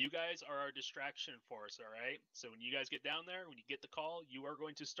 You guys are our distraction force, all right? So when you guys get down there, when you get the call, you are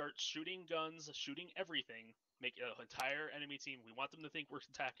going to start shooting guns, shooting everything, make an entire enemy team. We want them to think we're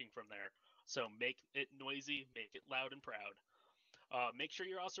attacking from there. So make it noisy, make it loud and proud. Make sure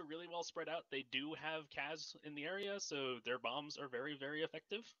you're also really well spread out. They do have CAS in the area, so their bombs are very, very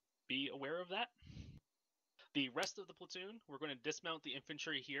effective. Be aware of that. The rest of the platoon, we're going to dismount the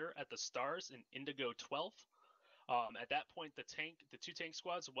infantry here at the Stars in Indigo 12. At that point, the two tank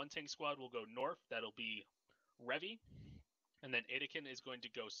squads, one tank squad will go north. That'll be Revy. And then Adakin is going to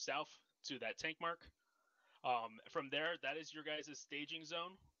go south to that tank mark. From there, that is your guys' staging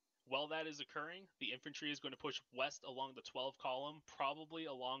zone. While that is occurring, the infantry is going to push west along the 12 column, probably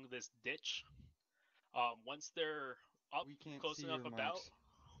along this ditch. Once they're up close enough about...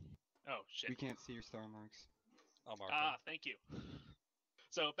 Oh, shit. We can't see your star marks. I'll mark them. Thank you.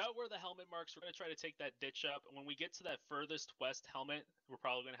 So about where the helmet marks, we're going to try to take that ditch up. When we get to that furthest west helmet, we're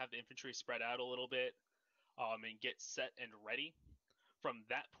probably going to have the infantry spread out a little bit and get set and ready. From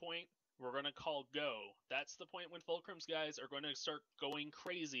that point, we're going to call go. That's the point when Fulcrum's guys are going to start going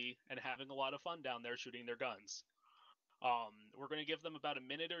crazy and having a lot of fun down there shooting their guns. We're going to give them about a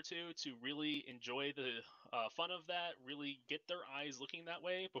minute or two to really enjoy the fun of that, really get their eyes looking that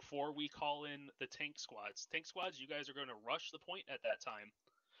way before we call in the tank squads. Tank squads, you guys are going to rush the point at that time.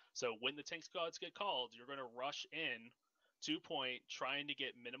 So when the tank squads get called, you're going to rush in to point, trying to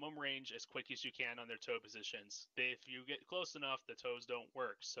get minimum range as quick as you can on their tow positions. If you get close enough, the tows don't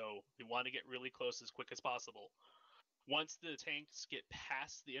work, so we want to get really close as quick as possible. Once the tanks get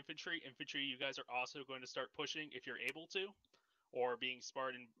past the infantry, you guys are also going to start pushing if you're able to, or being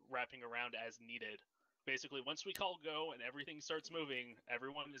smart and wrapping around as needed. Basically, once we call go and everything starts moving,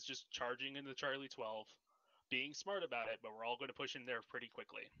 everyone is just charging into Charlie 12, being smart about it, but we're all going to push in there pretty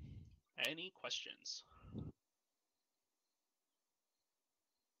quickly. Any questions?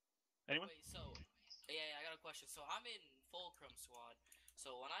 Anyone? Wait, so, yeah, I got a question. So I'm in Fulcrum Squad,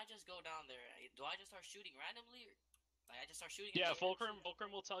 so when I just go down there, do I just start shooting randomly? I just start shooting. Yeah, Fulcrum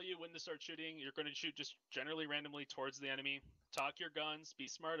will tell you when to start shooting. You're going to shoot just generally randomly towards the enemy. Talk your guns. Be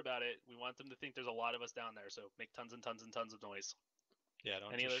smart about it. We want them to think there's a lot of us down there, so make tons and tons and tons of noise. Yeah,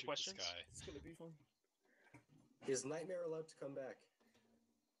 don't Any just other shoot questions? This guy. It's gonna be fun. Is Nightmare allowed to come back?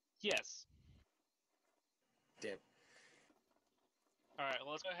 Yes. Damn. All right,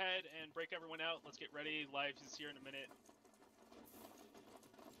 well, let's go ahead and break everyone out. Let's get ready. Live is here in a minute.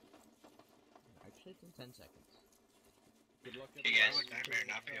 Actually, it's in 10 seconds. Good luck, everyone. Hey guys, would Nightmare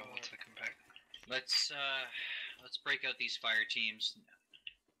not be able to come back? Let's break out these fire teams.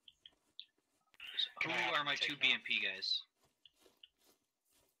 Who are my two BMP guys?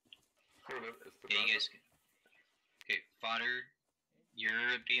 Yeah, you guys. Okay, Fodder, you're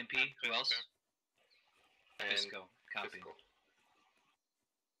a BMP. Who else? Fisco. Copy.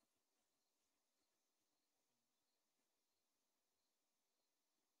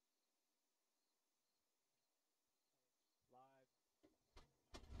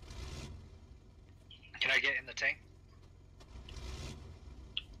 Can I get in the tank?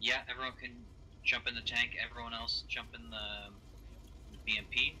 Yeah, everyone can jump in the tank. Everyone else jump in the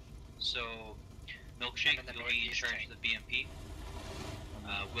BMP. So, Milkshake, you'll be in charge of the BMP.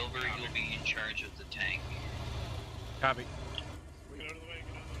 Wilber, you'll be in charge of the tank. Copy. Get out of the way,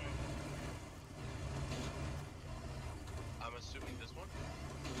 get out of the way. I'm assuming this one?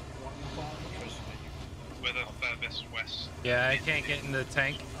 We're the furthest west. Yeah, I can't get in the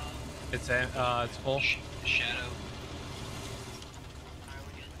tank. It's full. Shadow.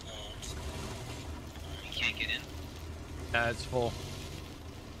 You can't get in? It's full.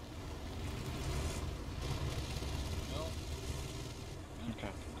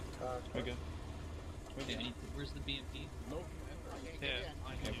 Okay. We're good. Okay, where's the BMP? Nope. Yeah.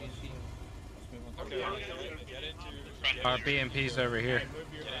 Okay, get into... Our BMP's over here.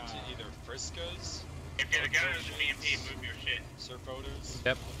 Get into either Frisco's... If you're the gunner of the BMP, move your shit. Surf voters.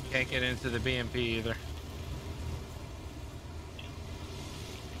 Yep, can't get into the BMP either.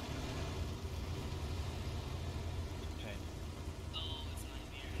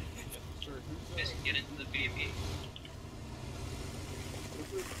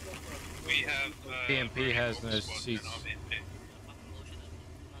 We have. BMP has no seats.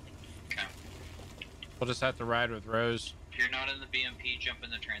 Okay. We'll just have to ride with Rose. If you're not in the BMP, jump in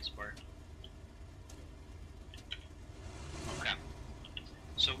the transport. Okay.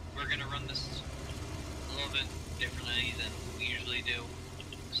 So we're gonna run this a little bit differently than we usually do.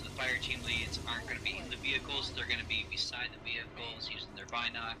 So the fire team leads aren't gonna be in the vehicles, they're gonna be beside the vehicles using their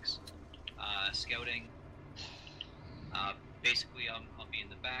binocs, scouting. Basically I'll be in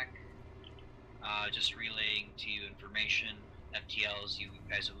the back, just relaying to you information. FTLs, you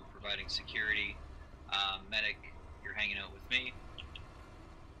guys will be providing security. Medic, you're hanging out with me.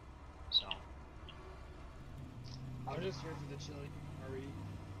 So. I'm just here for the chili.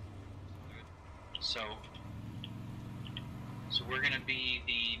 So we're gonna be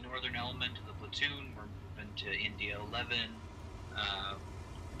the northern element of the platoon. We're moving to India 11.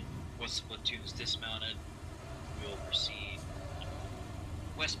 Once the platoon's dismounted, we'll proceed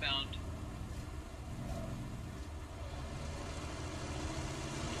westbound.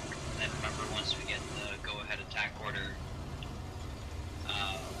 And then remember, once we get the go-ahead attack order,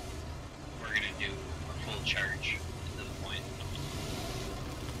 we're gonna do a full charge into the point.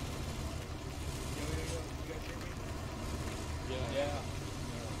 Yeah.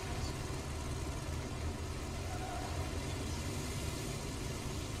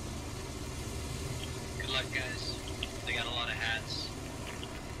 Good luck, guys. They got a lot of hats.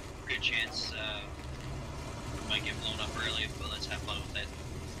 Good chance we might get blown up early, but let's have fun with it.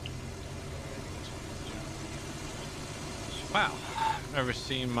 Wow, never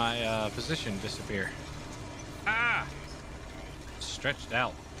seen my position disappear. Ah! Stretched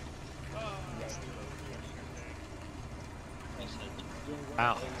out.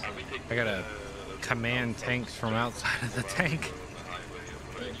 Wow, I gotta command tanks from outside of the tank.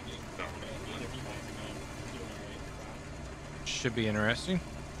 Should be interesting.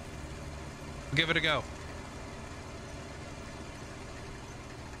 Give it a go.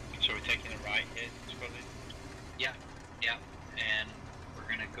 So we're taking a right here, Squadly? Yeah, and we're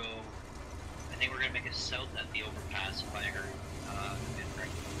gonna go. I think we're gonna make a south at the overpass if I heard right.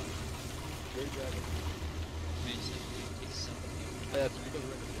 Good driving. Yeah, it's because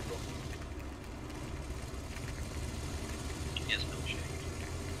we're in the vehicle. Yes, milkshake.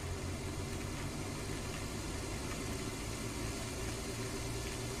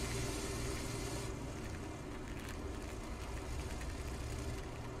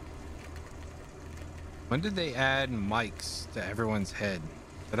 When did they add mics to everyone's head?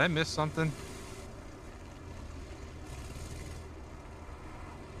 Did I miss something?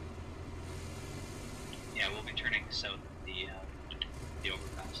 Yeah, we'll be turning south at the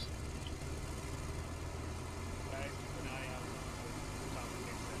overpass.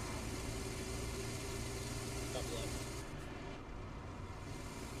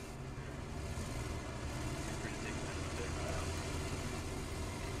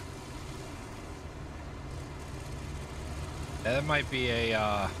 That might be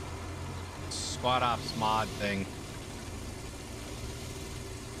a SquadOps mod thing.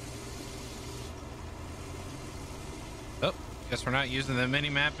 Oh, guess we're not using the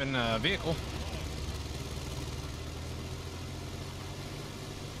mini-map in a vehicle.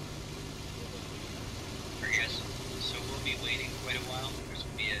 Alright guys, so we'll be waiting quite a while. There's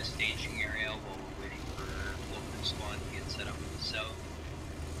going to be a staging area while we're waiting for local squad to get set up in the south.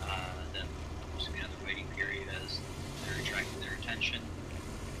 Then there's going to be another waiting period as they're attracting their attention.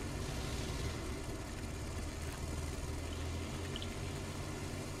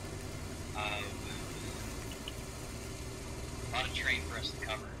 A lot of terrain for us to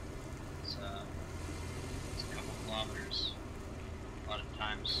cover. It's a couple kilometers. A lot of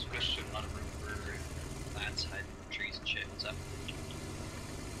times, a lot of room for lads hiding in the trees and shit. What's up?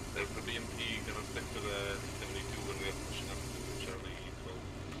 Is the BMP gonna stick to the 72 when we have pushing up to Charlie 12?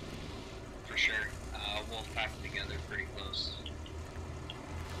 For sure. We'll pack together pretty close.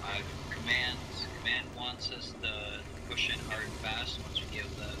 Command wants us to push in hard and fast once we give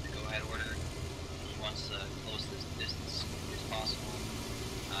the go-ahead order. He wants to close this distance as quickly as possible,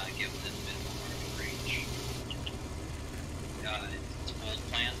 get within the minimum market range. It's a bold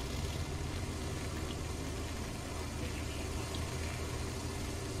plan.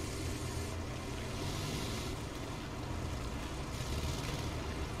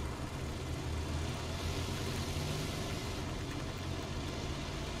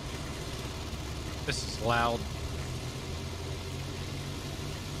 This is loud.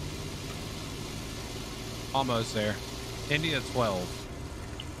 Almost there. India 12.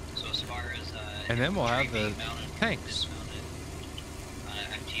 So as far as And then we'll have the mounted, tanks. dismounted,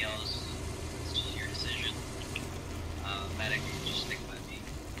 FTLs, it's just your decision. Medic, just stick by me.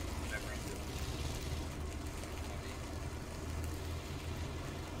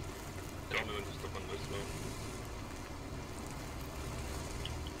 and then just up on this way.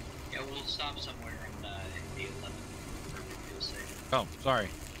 Yeah, we'll stop somewhere in India 11. Where we feel safe. Oh, sorry.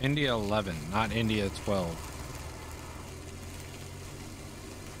 India 11, not India 12.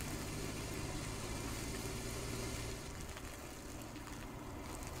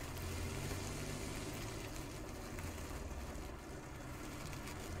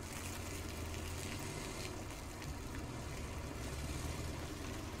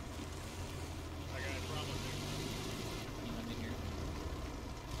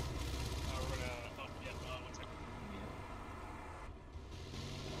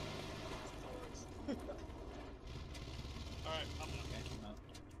 Alright, I'm up. Okay, I'm up.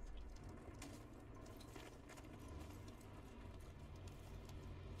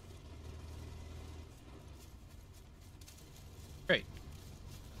 Great.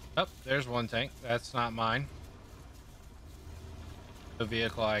 Oh, there's one tank. That's not mine. The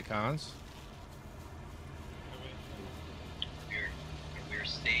vehicle icons. We're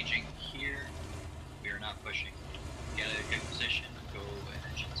staging here. We are not pushing. Get a good position. Go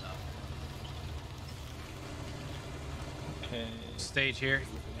engines up. Okay. Stage here.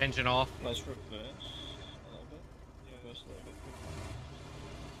 Engine off. Let's reverse a little bit. Reverse a little bit.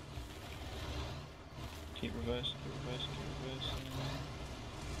 Keep reversing, keep reversing, keep reversing.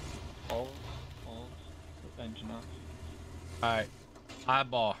 Hold. Engine off. Alright.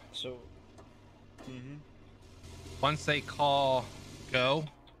 Eyeball. So. Once they call go,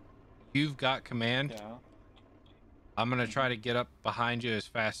 you've got command. Yeah. I'm gonna try to get up behind you as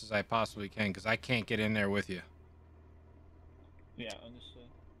fast as I possibly can because I can't get in there with you. Yeah, understood.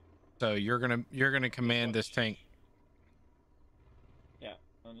 So you're gonna command this tank. Yeah,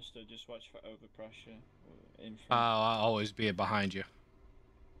 understood. Just watch for overpressure in front. I'll always be behind you.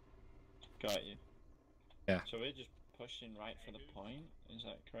 Got you. Yeah. So we're just pushing right for the point. Is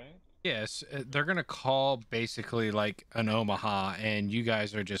that correct? Yes, they're gonna call basically like an Omaha, and you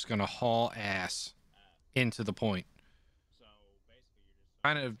guys are just gonna haul ass into the point.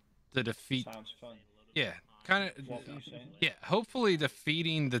 Kind of the defeat. Sounds fun. Yeah, kind of. What were you saying? Yeah, hopefully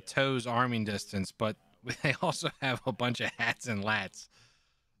defeating the toes arming distance, but they also have a bunch of hats and lats.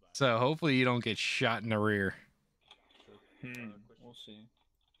 So hopefully you don't get shot in the rear. We'll see.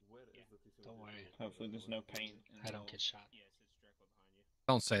 Don't worry. Hopefully there's no paint. I don't get shot.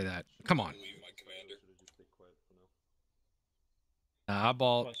 Don't say that. Come on. Leave my commander.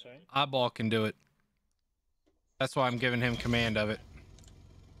 Eyeball. What, sorry? Eyeball can do it. That's why I'm giving him command of it.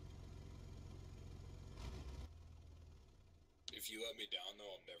 If you let me down,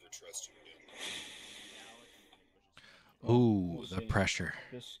 though, I'll never trust you again. Ooh, We'll the see. pressure.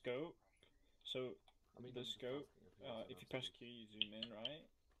 The scope. So the scope. If you press Q, you zoom in, right?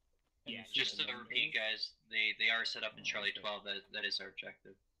 And you see Just the to repeat, numbers. guys, they are set up in Charlie 12. That is our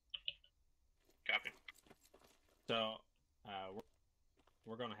objective. Copy. So,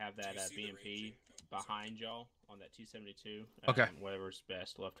 we're gonna have that BMP behind y'all on that 272. Okay. Whatever's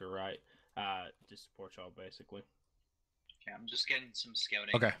best, left or right. Just support y'all basically. Okay, I'm just getting some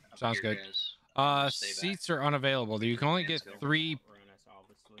scouting. Okay, up sounds here, good. guys. Stay Seats are unavailable. You can only get 3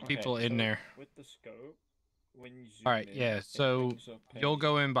 people Okay, in so there. With the scope, when you zoom All right, in, yeah. it So brings up you'll a-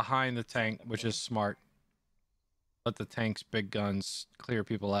 go in behind the tank, which is smart. Let the tank's big guns clear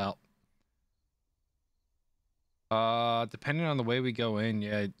people out. Depending on the way we go in,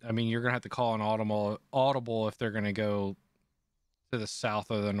 yeah. I mean, you're gonna have to call an audible if they're gonna go to the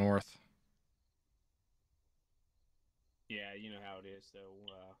south or the north. Yeah, you know how it is. So,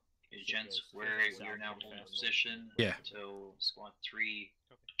 Hey, gents, we're now holding position. Yeah. Until Squad 3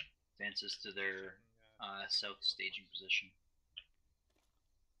 advances to their south staging position.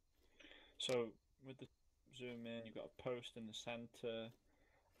 So with the zoom in, you've got a post in the center,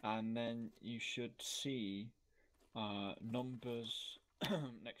 and then you should see numbers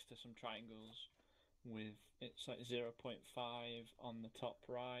next to some triangles with it's like 0.5 on the top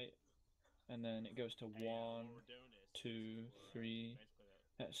right, and then it goes to 1, 2, 3,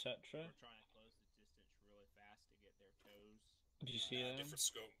 etc. Do you see that? Different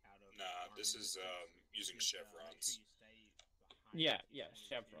scope. Nah, this is using chevrons. Yeah,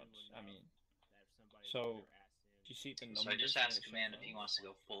 chevrons. I mean, so do you see the numbers? So I just in asked the Command if he chevrons? wants to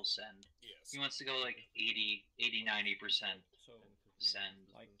go full send. Yes. He wants to go like 80, 90% So send.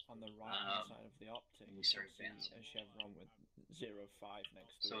 like on the right hand side of the optic, we you start can see advancing. a chevron with 0.5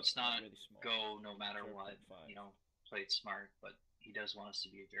 next to it. So it's like not really small. go no matter what. 0.5. You know, play it smart, but he does want us to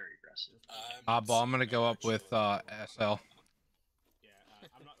be very aggressive. Eyeball, I'm gonna go up with SL.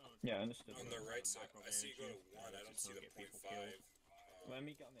 Yeah, understood. On the right side, I see you go to 1. I don't see the 0.5. Let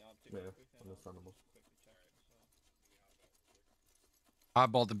me get on the optic. Yeah, quickly, so I'll understandable. quickly check it, so.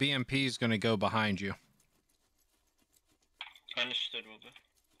 Oddball, the BMP is going to go behind you. Understood, Wilber.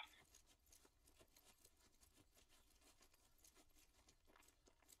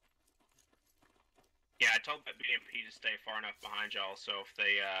 Yeah, I told that BMP to stay far enough behind y'all, so if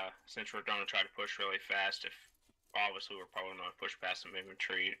they, since we're going to try to push really fast, if obviously we're probably going to push past some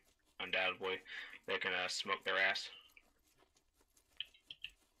infantry, undoubtedly, they can smoke their ass.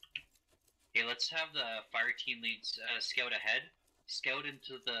 Okay, let's have the fire team leads scout ahead. Scout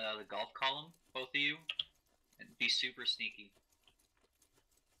into the golf column, both of you, and be super sneaky.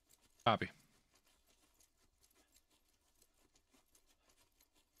 Copy.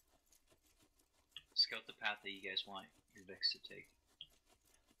 Scout the path that you guys want your Vix to take.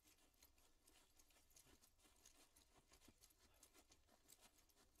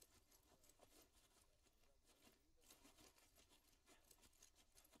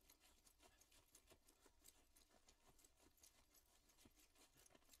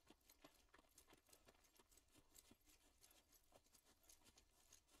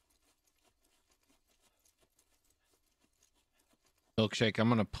 Milkshake, I'm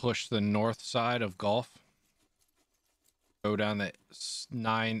going to push the north side of Gulf. Go down the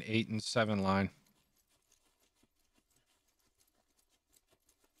 9, 8, and 7 line.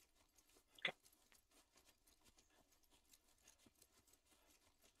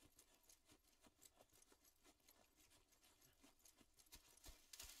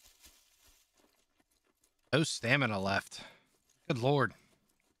 No stamina left. Good lord.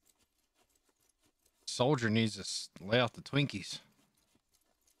 Soldier needs to lay off the Twinkies.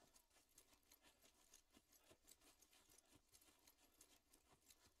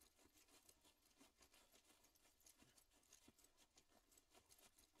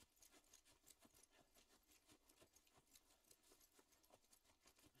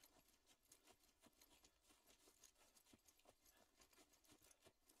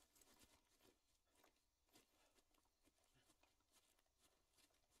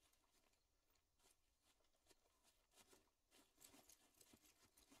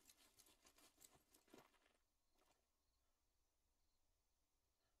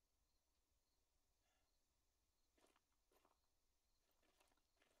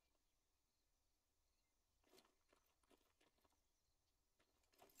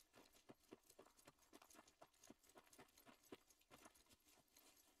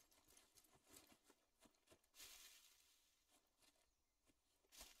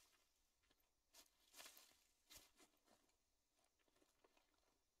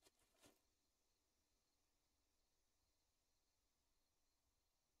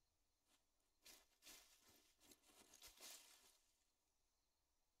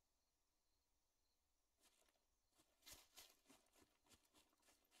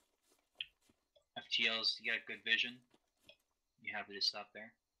 FTLs, you got good vision? You happy to stop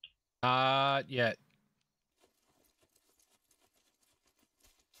there? Not yet.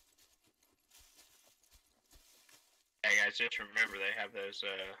 Hey guys, just remember they have those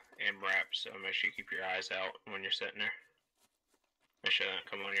MRAPs, so make sure you keep your eyes out when you're sitting there. Make sure they don't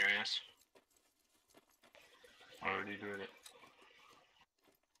come on your ass. Already doing it.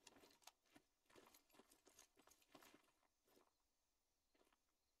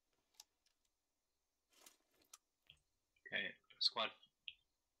 Okay, squad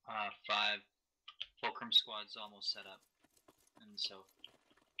 5, Fulcrum squad's almost set up. And so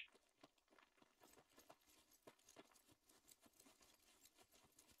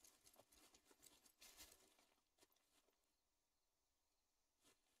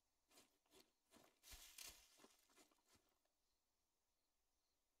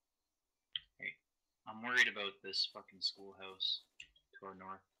hey, I'm worried about this fucking schoolhouse to our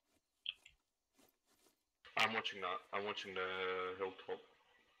north. I'm watching that. I'm watching the hilltop.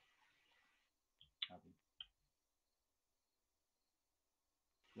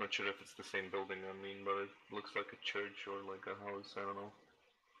 Not sure if it's the same building, I mean, but it looks like a church or like a house, I don't know.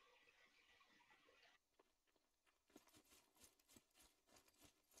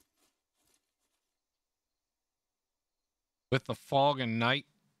 With the fog and night,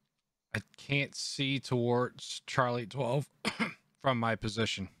 I can't see towards Charlie 12 from my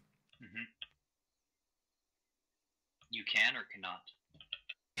position. Mm-hmm. You can or cannot?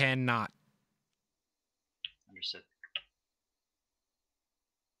 Cannot. Understood.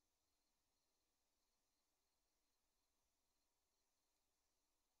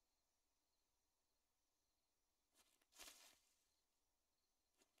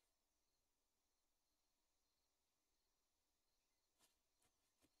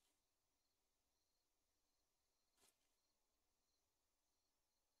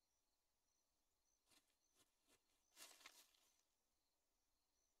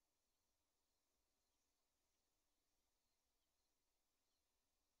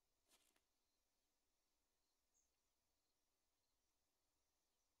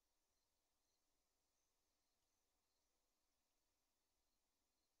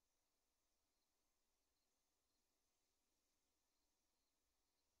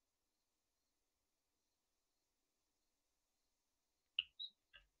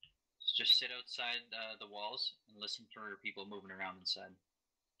 Just sit outside the walls and listen for people moving around inside.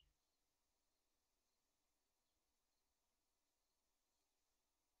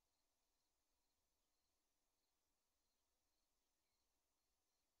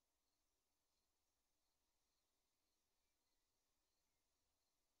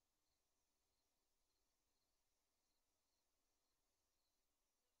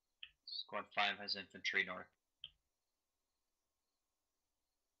 Squad 5 has infantry north.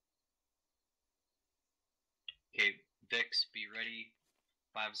 Okay, Vix, be ready.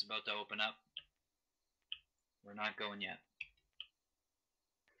 5's about to open up. We're not going yet.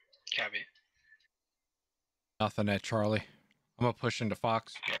 Copy. Nothing at Charlie. I'm gonna push into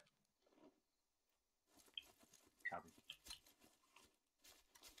Fox. Copy.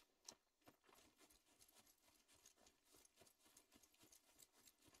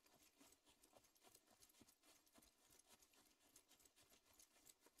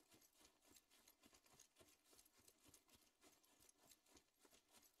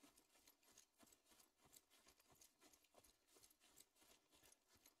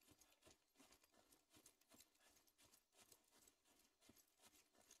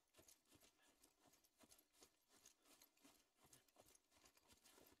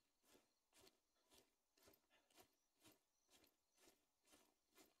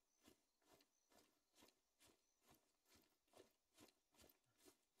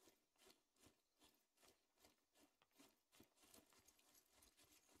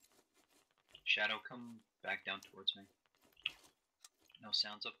 Shadow, come back down towards me. No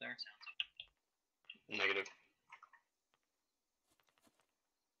sounds up there? Negative.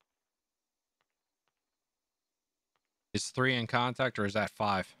 Is 3 in contact or is that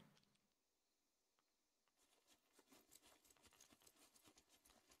 5?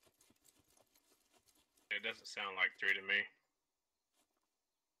 It doesn't sound like 3 to me.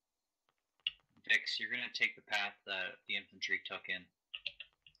 Vix, you're gonna take the path that the infantry took in.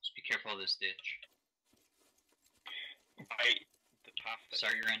 Just be careful of this ditch. By the path that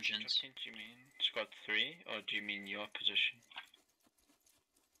Start your engines. Do you mean squad 3 or do you mean your position?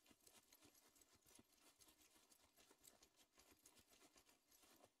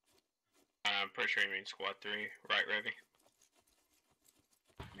 I'm pretty sure you mean squad 3, right, Revy?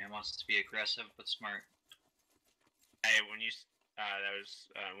 Man wants to be aggressive but smart. Hey, when you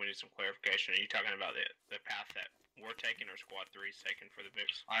we need some clarification. Are you talking about the path that we're taking or squad 3's taking for the VIX?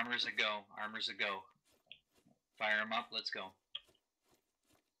 Armor's a go. Armor's a go. Fire them up. Let's go.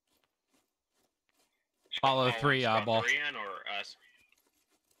 Follow 3, squad eyeball. 3 in or us?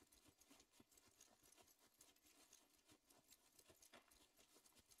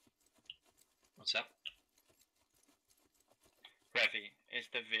 What's up? Revy,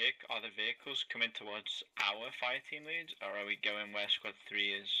 are the vehicles coming towards our fire team leads, or are we going where squad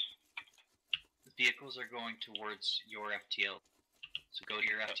 3 is? The vehicles are going towards your FTL. So go to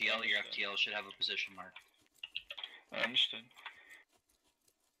your FTL. Your FTL should have a position mark. Understood.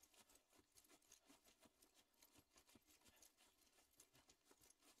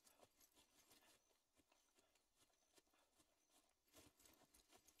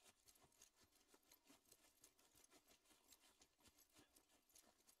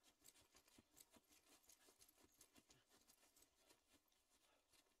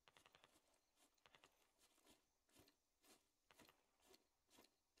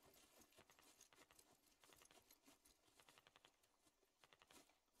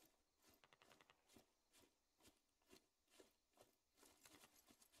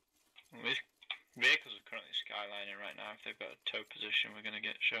 These vehicles are currently skylining right now. If they've got a tow position, we're going to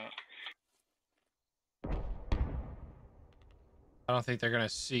get shot. I don't think they're gonna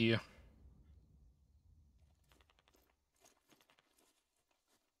see you.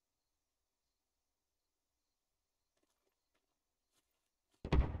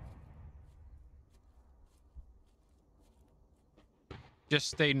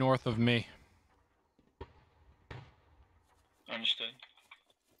 Just stay north of me. Understood.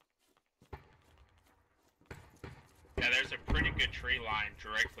 Yeah, there's a pretty good tree line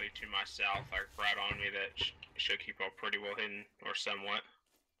directly to my south, like right on me, that should keep all pretty well hidden, or somewhat.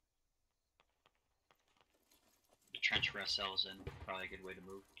 The trench for ourselves in, probably a good way to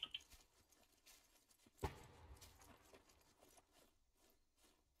move.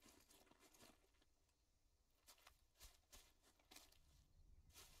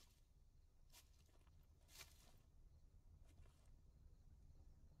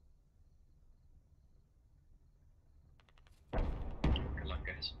 Good luck,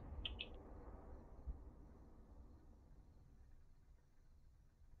 guys.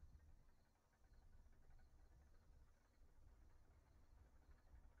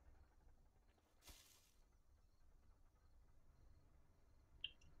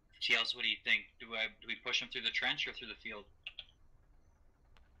 TLs, what do you think? Do we push them through the trench or through the field?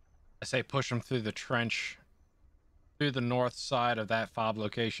 I say push them through the trench, through the north side of that fob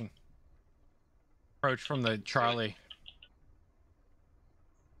location. Approach from the Charlie.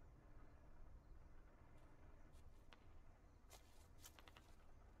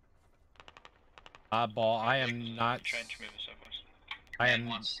 Oddball, I am not. Trench moving southwest. I am.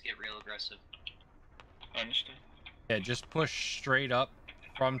 Wants to get real aggressive. Understood. Yeah, just push straight up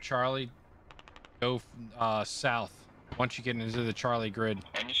from Charlie. Go south once you get into the Charlie grid.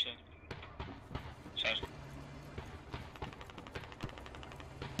 Understood. Sounds good.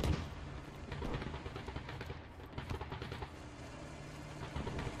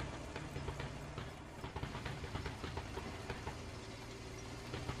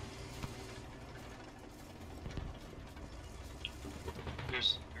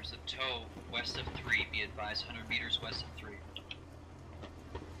 There's a tow west of 3, be advised, 100 meters west of 3.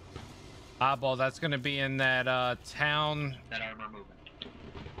 Oddball, that's going to be in that town. That armor moving.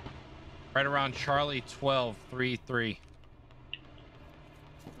 Right around Charlie 12-3-3.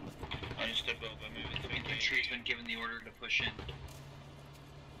 Understood, Wilber. Moving to Infantry's been given the order to push in.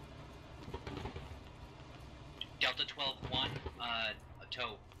 Delta 12-1, a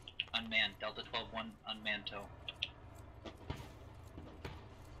tow. Unmanned. Delta 12-1, unmanned tow.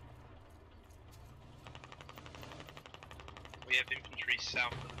 We have infantry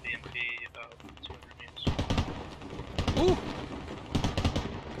south of the BMP, about 200 meters. Ooh!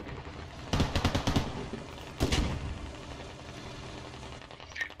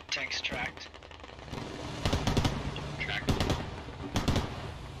 Tanks tracked. Tracked.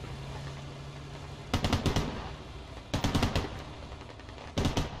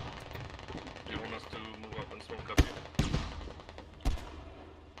 You want us to move up and smoke up here?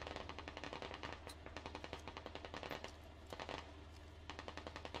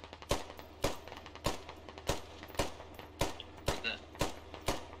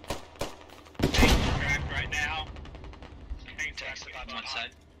 Tracked right now. Tanks about On one side.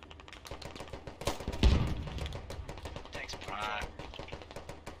 Tanks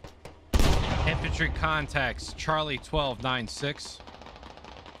Infantry contacts Charlie 12-9-6.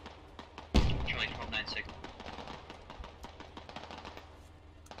 Charlie 12-9-6.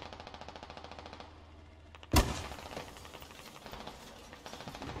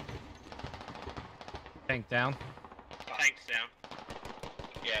 Tank down. Tanks down.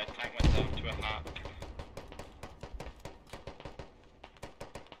 Yeah, tank went down to a hat.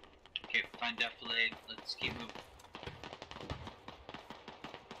 Okay, fine defilade. Let's keep moving.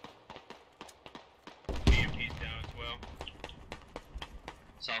 BMP's down as well.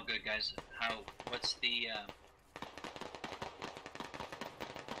 It's all good, guys. What's the,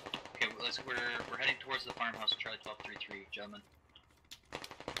 Okay, we're heading towards the farmhouse, Charlie 12-3-3, gentlemen.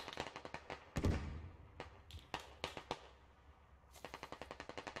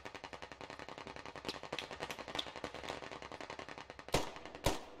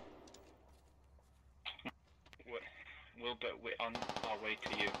 Wilber, we're on our way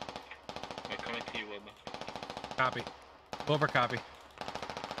to you. We're coming to you, Wilber. Copy. Over copy.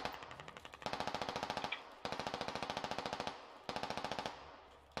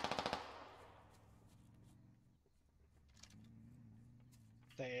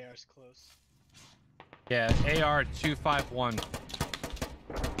 The AR's close. Yeah, AR 251.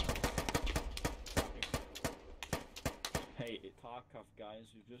 Hey, Tarkov guys,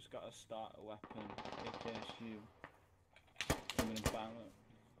 you've just got to start a weapon AKSU. I'm gonna ban it.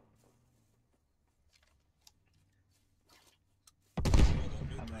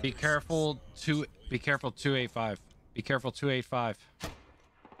 Be careful 285. Be careful 285.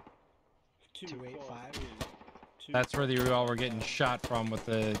 285. That's where you all were getting shot from with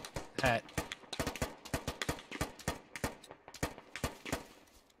the hat.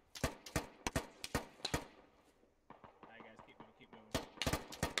 Alright guys, keep moving.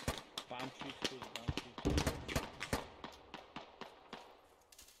 Boundary Street, Boundary Street.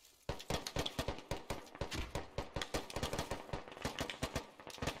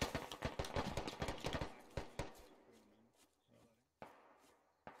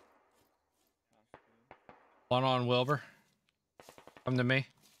 One on Wilber. Come to me.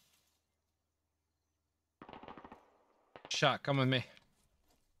 Shot, come with me.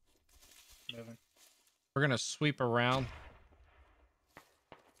 Moving. We're gonna sweep around.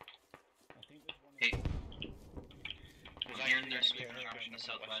 Hey. I'm hearing they're sweeping around from the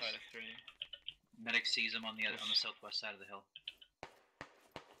southwest. Medic sees them on the southwest side of the hill.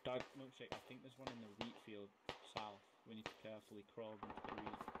 Dog milkshake, I think there's one in the wheat field south. We need to carefully crawl into the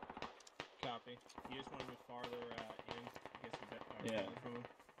reed. Copy. You just want to move farther in, I guess, Yeah. from him.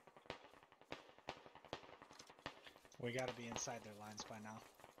 We gotta be inside their lines by now.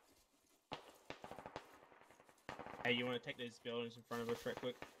 Hey, you want to take these buildings in front of us right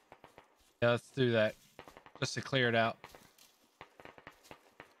quick? Yeah, let's do that. Just to clear it out.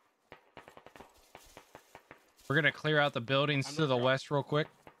 We're going to clear out the buildings to the west real quick.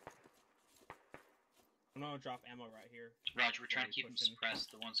 I'm going to drop ammo right here. Roger, we're trying to keep them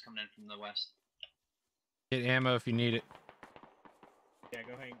suppressed, the ones coming in from the west. Get ammo if you need it. Yeah,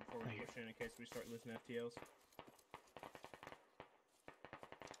 go ahead before we push in case we start losing FTLs.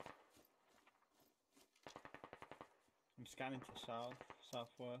 I'm scanning to south,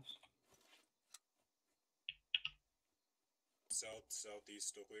 southwest. South, southeast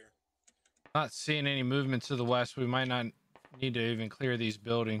still clear. Not seeing any movement to the west. We might not need to even clear these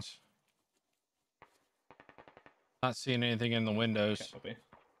buildings. Not seeing anything in the windows. Copy.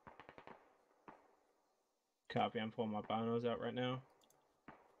 Copy. I'm pulling my binos out right now.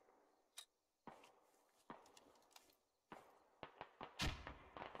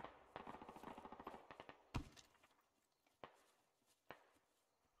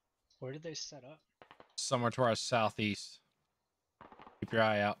 Where did they set up? Somewhere to our southeast. Keep your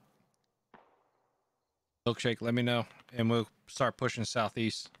eye out. Milkshake, let me know, and we'll start pushing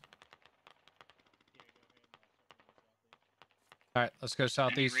southeast. All right, let's go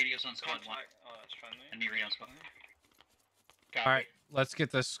southeast. Enemy radios on squad 1. Oh, that's friendly. Enemy radio on squad 1. All right, let's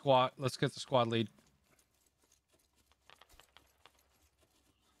get the squad. Let's get the squad lead.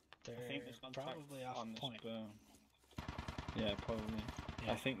 They're I think there's probably off on this point. berm. Yeah, probably.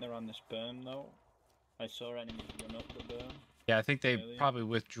 Yeah. I think they're on this berm though. I saw enemies run up the berm. Yeah, I think they earlier. probably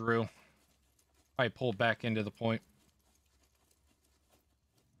withdrew. Probably pulled back into the point.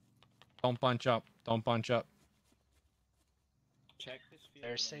 Don't bunch up. Don't bunch up. Check this field.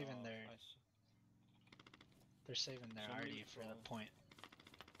 They're to the saving north. their. They're saving their Somebody RD for the crawled. point.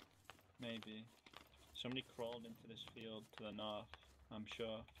 Maybe. Somebody crawled into this field to the north, I'm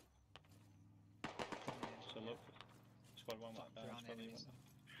sure. So look. Squad 1 went down. They're on Squad one enemies.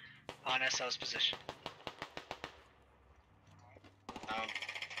 went down. On SL's position.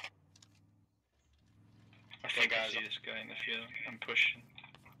 I think I see this guy in the field. I'm pushing.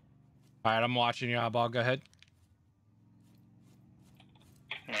 All right, I'm watching you, eyeball. Go ahead.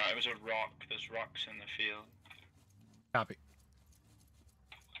 No, it was a rock. There's rocks in the field. Copy.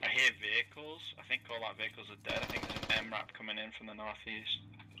 I hear vehicles. I think all our vehicles are dead. I think there's an MRAP coming in from the northeast.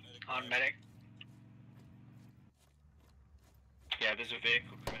 On medic. Yeah, there's a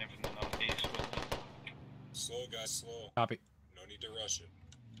vehicle coming in from the northeast. Slow, guys, slow. Copy. No need to rush it.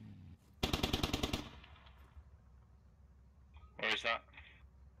 Where is that?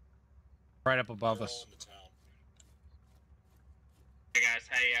 Right up above They're us. all in the town. Hey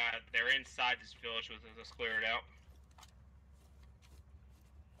guys, they're inside this village with us. Let's clear it out.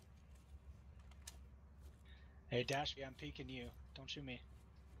 Hey Dash, I'm peeking you. Don't shoot me.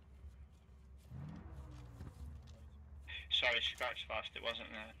 Sorry, scratch fast. It wasn't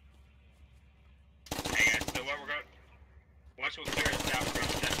there. Hey guys, so what we're going. Once we clear this out, we're going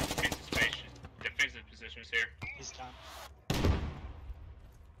to set defensive positions here. He's down.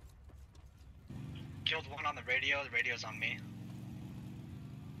 Killed one on the radio. The radio's on me.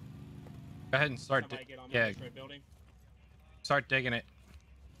 Go ahead and start. Somebody get on me Yeah, in this red building. start digging it.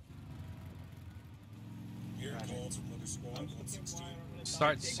 Here calls from other squad 116.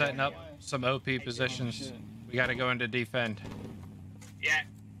 Start setting up some OP positions. We got to go into defend. Yeah.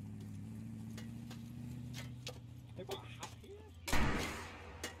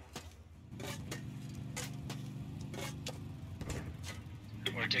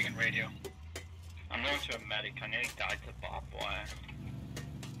 We're taking radio. I'm going to a medic. I nearly died to barbed wire.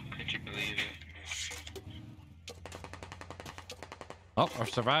 Could you believe it? Oh, I've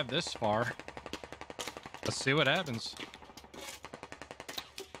survived this far. Let's see what happens.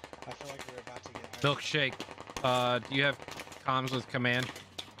 I feel like we're about to get. Milkshake, do you have comms with command?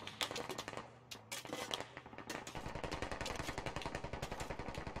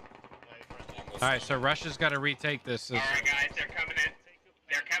 All right, so Russia's got to retake this. All right, guys, they're coming in.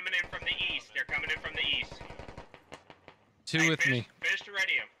 They're coming in from the east. They're coming in from the east. Two with me. Finish the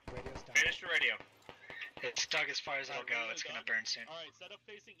radio. Radio's down. Finish the radio. It's stuck as far as I'll go. It's gonna burn soon. All right, set up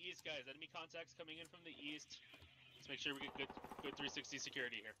facing east, guys. Enemy contacts coming in from the east. Let's make sure we get good 360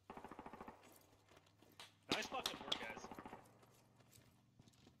 security here. Nice fucking work, guys.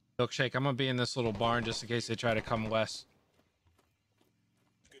 Milkshake, I'm gonna be in this little barn just in case they try to come west.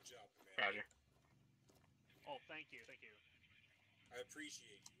 Good job, Commander. Roger. Oh, thank you. I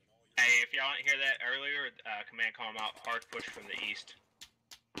appreciate you and all your. Hey, if y'all didn't hear that earlier, command call them out. Hard push from the east.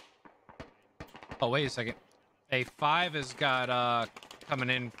 Oh, wait a second. A5 has got coming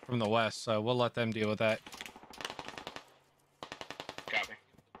in from the west, so we'll let them deal with that.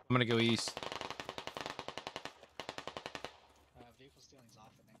 I'm gonna go east. Vehicle stealing's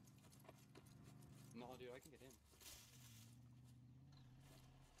off, I think. No, dude, I can get in.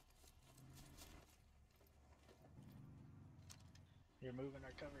 You're moving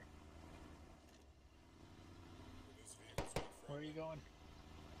our cover. Where are you going?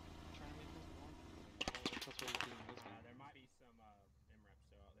 Trying to make this one. That's what we're doing this one. There might be some MRAP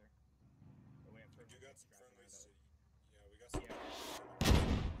still out there. But we have You got some friendlies. Yeah, we got some.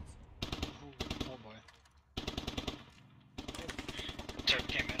 Oh boy. Turret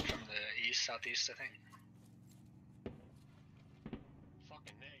came in from the east, southeast, I think.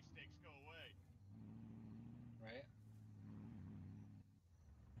 Fucking nay, snakes, go away. Right?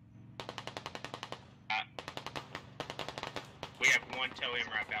 We have one tow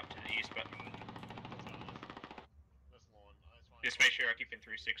MRAP out to the east, but just make sure I keep in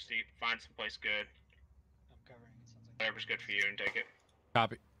 360. Find someplace good. I'm covering. It sounds like Whatever's good for you, and take it.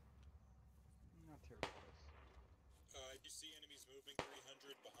 Copy. Not terrible close. You see enemies moving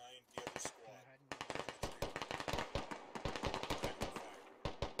 300 behind the other squad.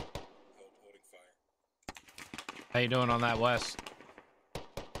 Holding fire. How you doing on that west?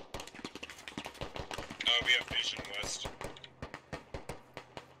 We have Nation West.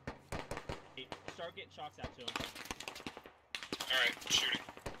 Start getting shots out to him. Alright, shooting.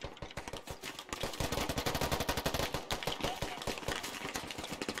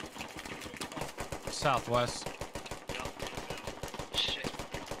 Southwest. Shit.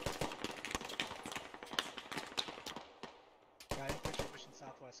 Guy in picture pushing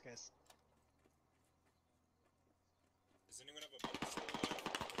southwest, guys. Does anyone have a boat still alive?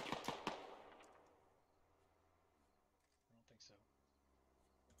 I don't think so.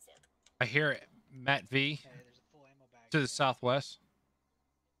 Fuck. I hear Matt V Hey, there's a full ammo bag. to the southwest.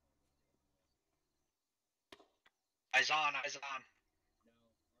 Eyes on, eyes on.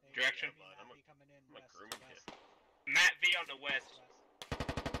 Hey, Direction? I'm coming in I'm a west. grooming West. Matt V on the west.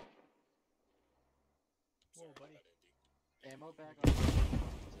 Whoa, buddy. Ammo bag on.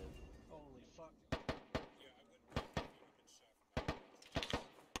 Holy fuck.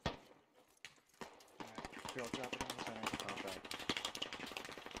 Here, I'll drop it in the center of the compound.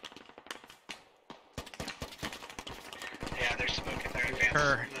 Yeah, there's smoke in there.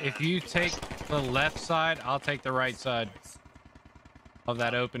 Her, if you take the left side, I'll take the right side of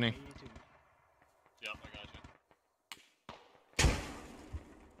that opening. Yep, I got you.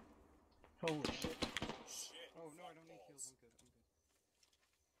 Holy shit. Oh no, I don't need heals. I'm good.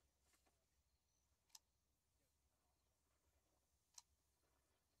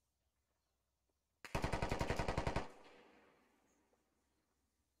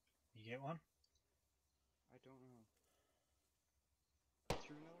 You get one? I don't know.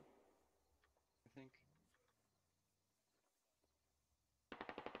 True now? I think.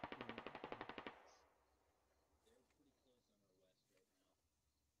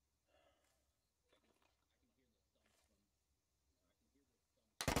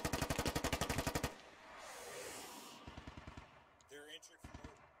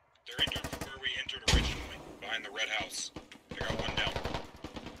 They're entering from where we entered originally, behind the red house. I got one down.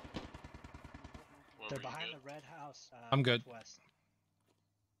 They're behind the red house. I'm good. West.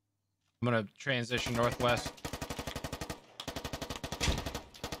 I'm gonna transition northwest.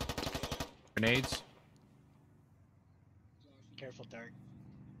 Grenades. Careful, Dark.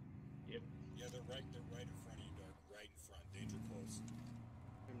 Yep. Yeah, they're right in front of you, Dark. Right in front. Danger close.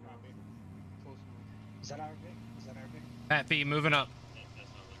 Close enough. Is that our Vic? Is that our Vic? Matt V moving up. That's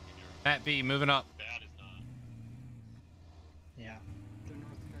not looking near. Matt V moving up. That is not. Yeah. The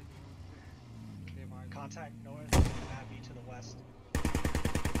north guys are north. They have eyes. Contact north, Abbey to the west.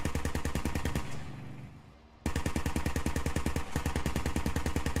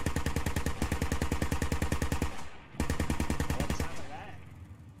 What sound of that?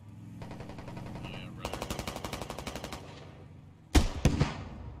 Yeah, brother.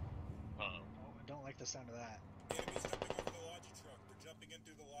 Uh-oh. Oh, I don't like the sound of that. Enemies jumping over the Logi truck. They're jumping in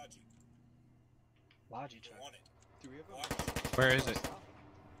through the Logi. Logi They're truck. on it. Do we have a? Logi. Where is it?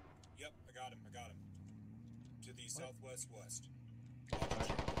 Yep, I got him. To the southwest west.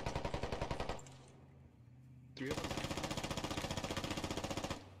 Do we have a?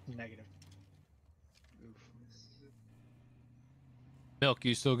 Negative. Oof. Milk,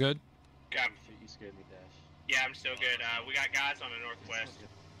 you still good? Got him. Shit, you scared me, Dash. Yeah, I'm still good. We got guys on the northwest.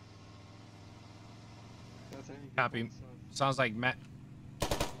 That's enemy vehicle Copy. on the south. Sounds like Matt.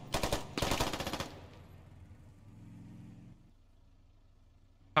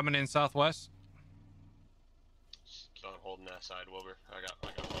 Coming in southwest. So I'm holding that side, Wilber. I got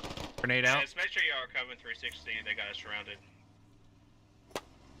one. Grenade Yeah, out. just make sure you are covering 360. They got us surrounded.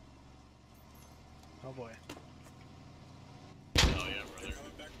 Oh boy. Oh yeah, brother.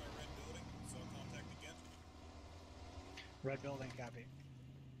 Coming back to my red building, so I'll contact again. Red building, copy.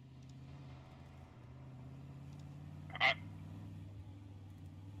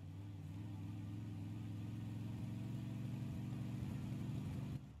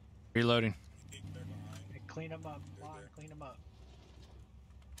 Reloading. Hey, clean them up. Lon, clean them up.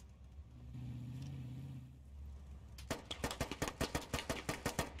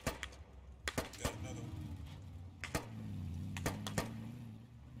 Got another.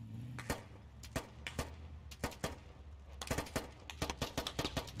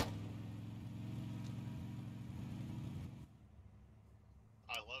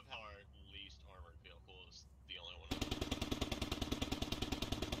 I love how our least armored vehicle is the only one.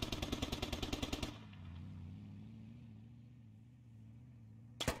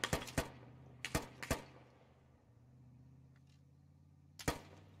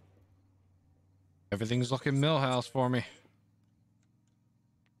 Everything's looking Millhouse for me.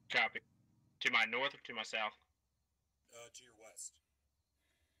 Copy. To my north or to my south? To your west.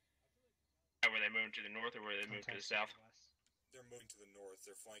 Were they moving to the north or were they moving to the south? They're moving to the north.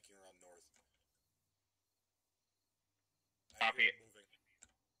 They're flanking around north. Copy. Moving.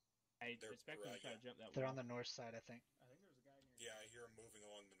 I expect them to try to jump that They're wall. on the north side, I think. Yeah, I hear them moving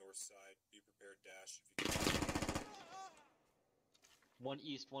along the north side. Be prepared, Dash. If you can. One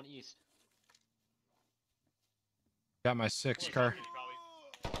east, one east. Got my 6 car.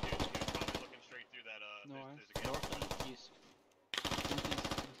 Probably looking straight through that. There's a gap. North and east.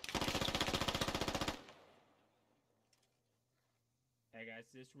 Hey guys,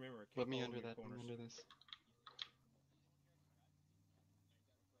 just remember. Put me keep under holding your that. Put me corners. under this.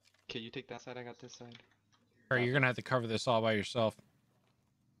 Okay, you take that side. I got this side. Or you're gonna have to cover this all by yourself.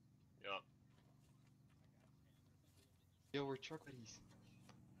 Yeah. Yo, we're truck buddies.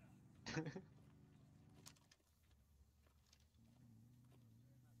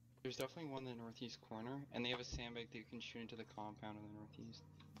 There's definitely one in the northeast corner, and they have a sandbag that you can shoot into the compound in the northeast.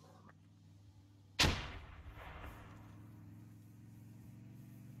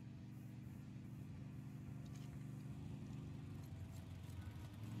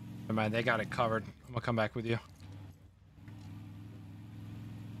 Never mind, they got it covered. I'm gonna come back with you.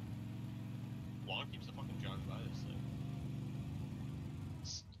 Juan keeps the fucking John by this thing.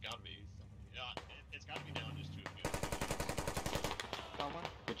 It's gotta be. Yeah, it's gotta be down just 2 of you. Got one.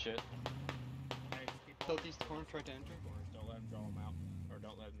 Good shit. Hey, just keep Southeast corner, tried to enter. corners. Don't let them draw them out, or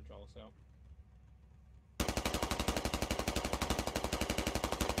don't let them draw us out.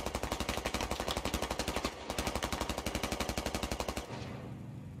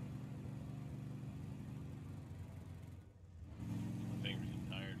 My fingers are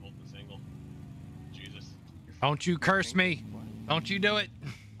tired. Hold the single. Jesus. Don't you curse me. Don't you do it.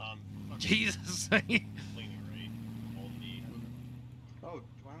 Fucking Jesus. cleaning rate. Hold D. Oh,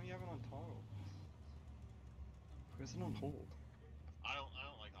 why don't you have it on toggle? Who has it on hold? I don't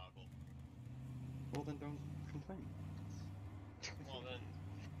like Hoggle. Well, then don't complain. Well then,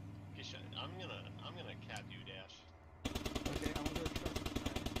 I'm gonna cap you, Dash. Okay, I'm under a truck.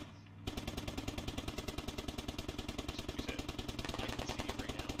 You said I can see you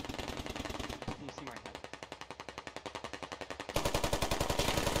right now. Can you see my head?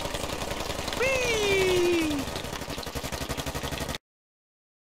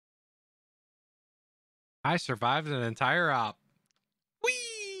 I survived an entire op.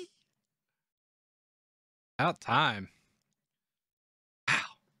 Whee! About time.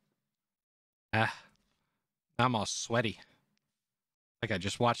 Wow. I'm all sweaty. Like I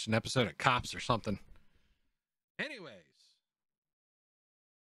just watched an episode of Cops or something. Anyways.